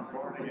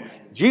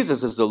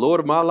 Jesus is the Lord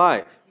of my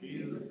life.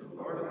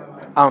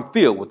 I'm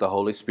filled with the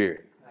Holy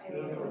Spirit.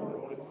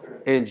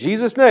 In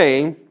Jesus'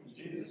 name,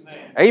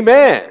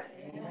 amen.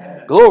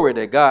 Glory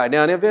to God.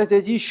 Now, if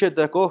there's you should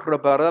go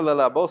rabarala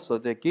la bosa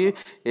de ki,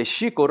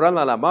 shiko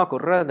rala la mako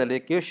rana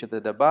le kish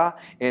the ba,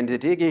 and the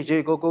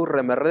digi go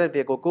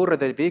remerve go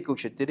de viku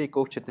shitty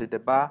go de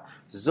ba,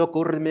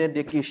 zokurme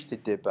de kish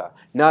de ba.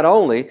 Not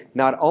only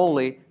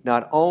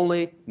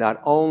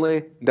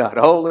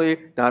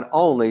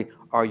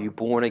are you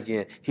born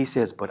again, he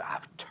says, but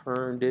I've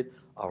turned it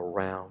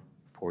around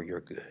for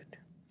your good.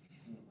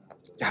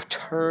 I've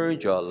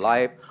turned your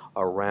life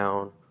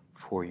around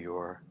for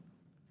your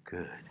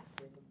good.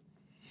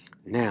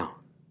 Now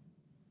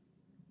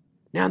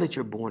that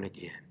you're born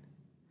again,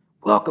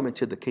 welcome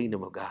into the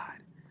kingdom of God.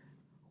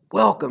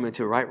 Welcome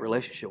into right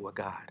relationship with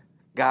God.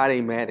 God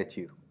ain't mad at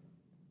you.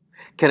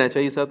 Can I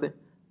tell you something?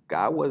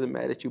 God wasn't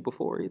mad at you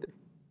before either.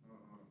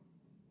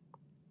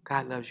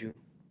 God loves you.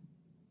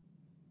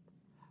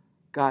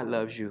 God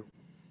loves you.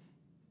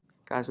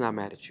 God's not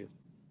mad at you.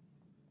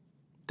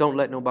 Don't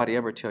let nobody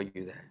ever tell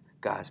you that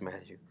God's mad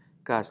at you.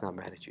 God's not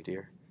mad at you,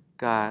 dear.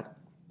 God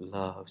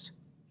loves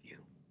you.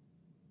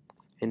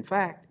 In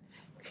fact,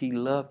 he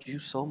loved you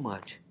so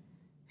much,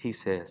 he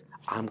says,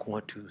 I'm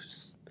going to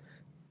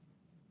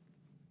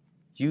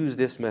use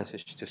this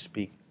message to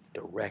speak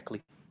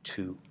directly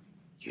to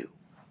you.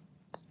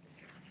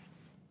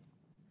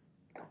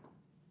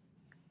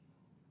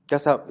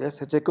 That's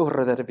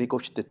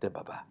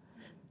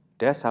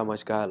how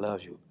much God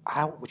loves you.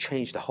 I will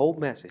change the whole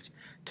message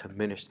to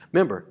minister.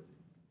 Remember,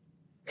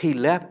 he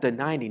left the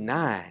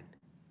 99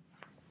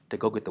 to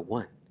go get the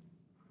one.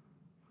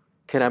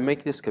 Can I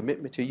make this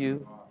commitment to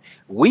you?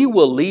 We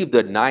will leave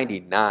the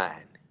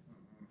 99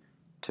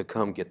 to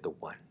come get the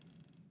one.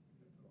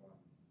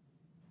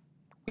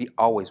 We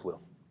always will.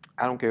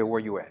 I don't care where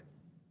you're at.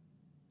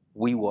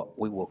 We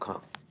will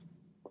come.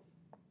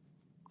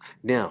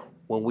 Now,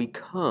 when we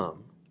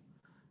come,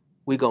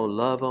 we're going to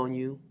love on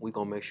you. We're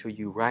going to make sure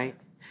you're right.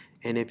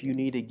 And if you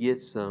need to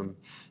get some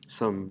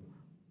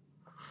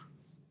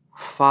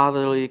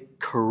fatherly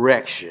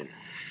correction,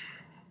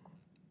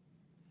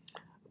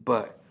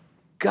 but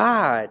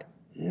God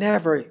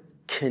never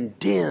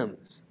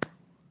condemns.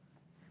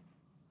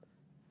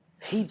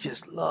 He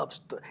just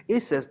loves.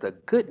 It says the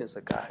goodness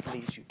of God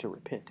leads you to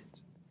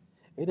repentance.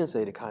 It didn't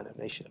say the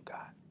condemnation of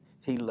God.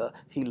 He loves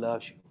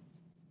you.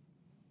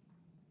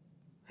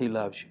 He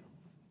loves you.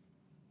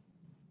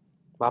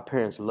 My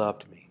parents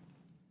loved me.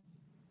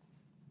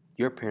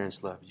 Your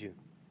parents loved you.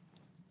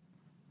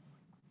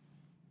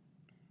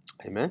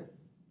 Amen?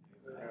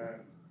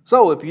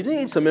 So if you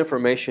need some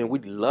information,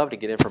 we'd love to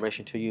get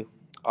information to you.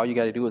 All you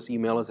got to do is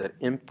email us at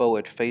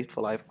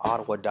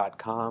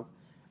info@faithfullifeottawa.com.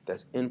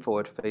 That's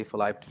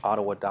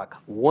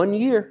info@faithfullifeottawa.com. 1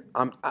 year.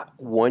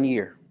 1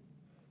 year.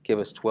 Give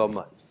us 12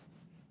 months.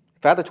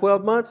 If after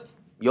 12 months,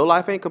 your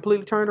life ain't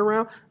completely turned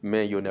around,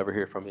 man, you'll never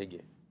hear from me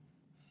again.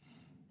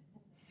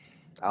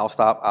 I'll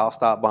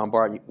stop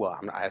bombarding you. Well,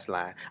 I'm not, that's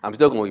lying. I'm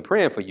still going to be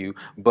praying for you,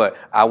 but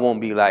I won't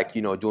be like,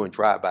 doing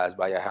drive-bys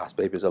by your house.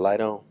 Baby, is the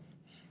light on?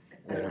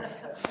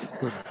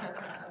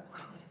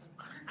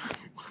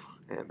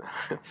 And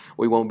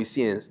we won't be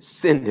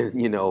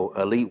sending,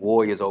 elite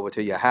warriors over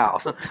to your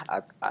house.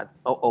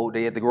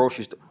 They at the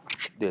grocery store.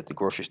 They're at the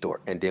grocery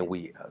store, and then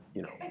we,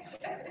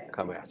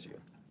 come at you.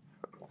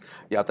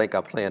 Y'all think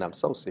I'm playing? I'm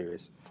so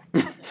serious.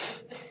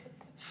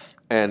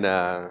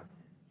 And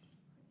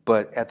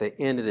but at the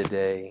end of the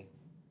day,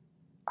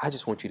 I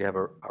just want you to have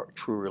a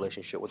true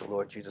relationship with the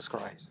Lord Jesus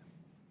Christ.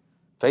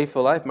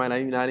 Faithful Life might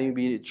not even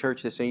be the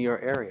church that's in your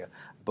area,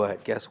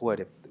 but guess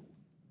what?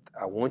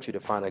 I want you to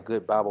find a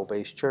good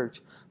Bible-based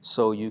church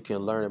so you can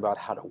learn about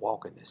how to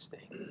walk in this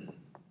thing.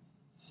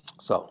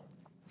 So,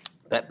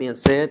 that being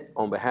said,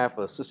 on behalf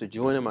of Sister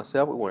Joy and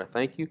myself, we want to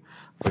thank you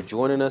for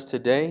joining us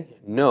today.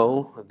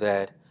 Know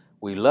that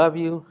we love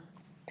you,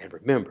 and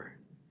remember,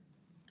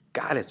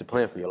 God has a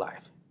plan for your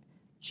life.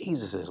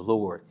 Jesus is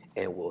Lord,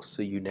 and we'll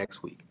see you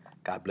next week.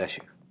 God bless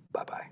you. Bye-bye.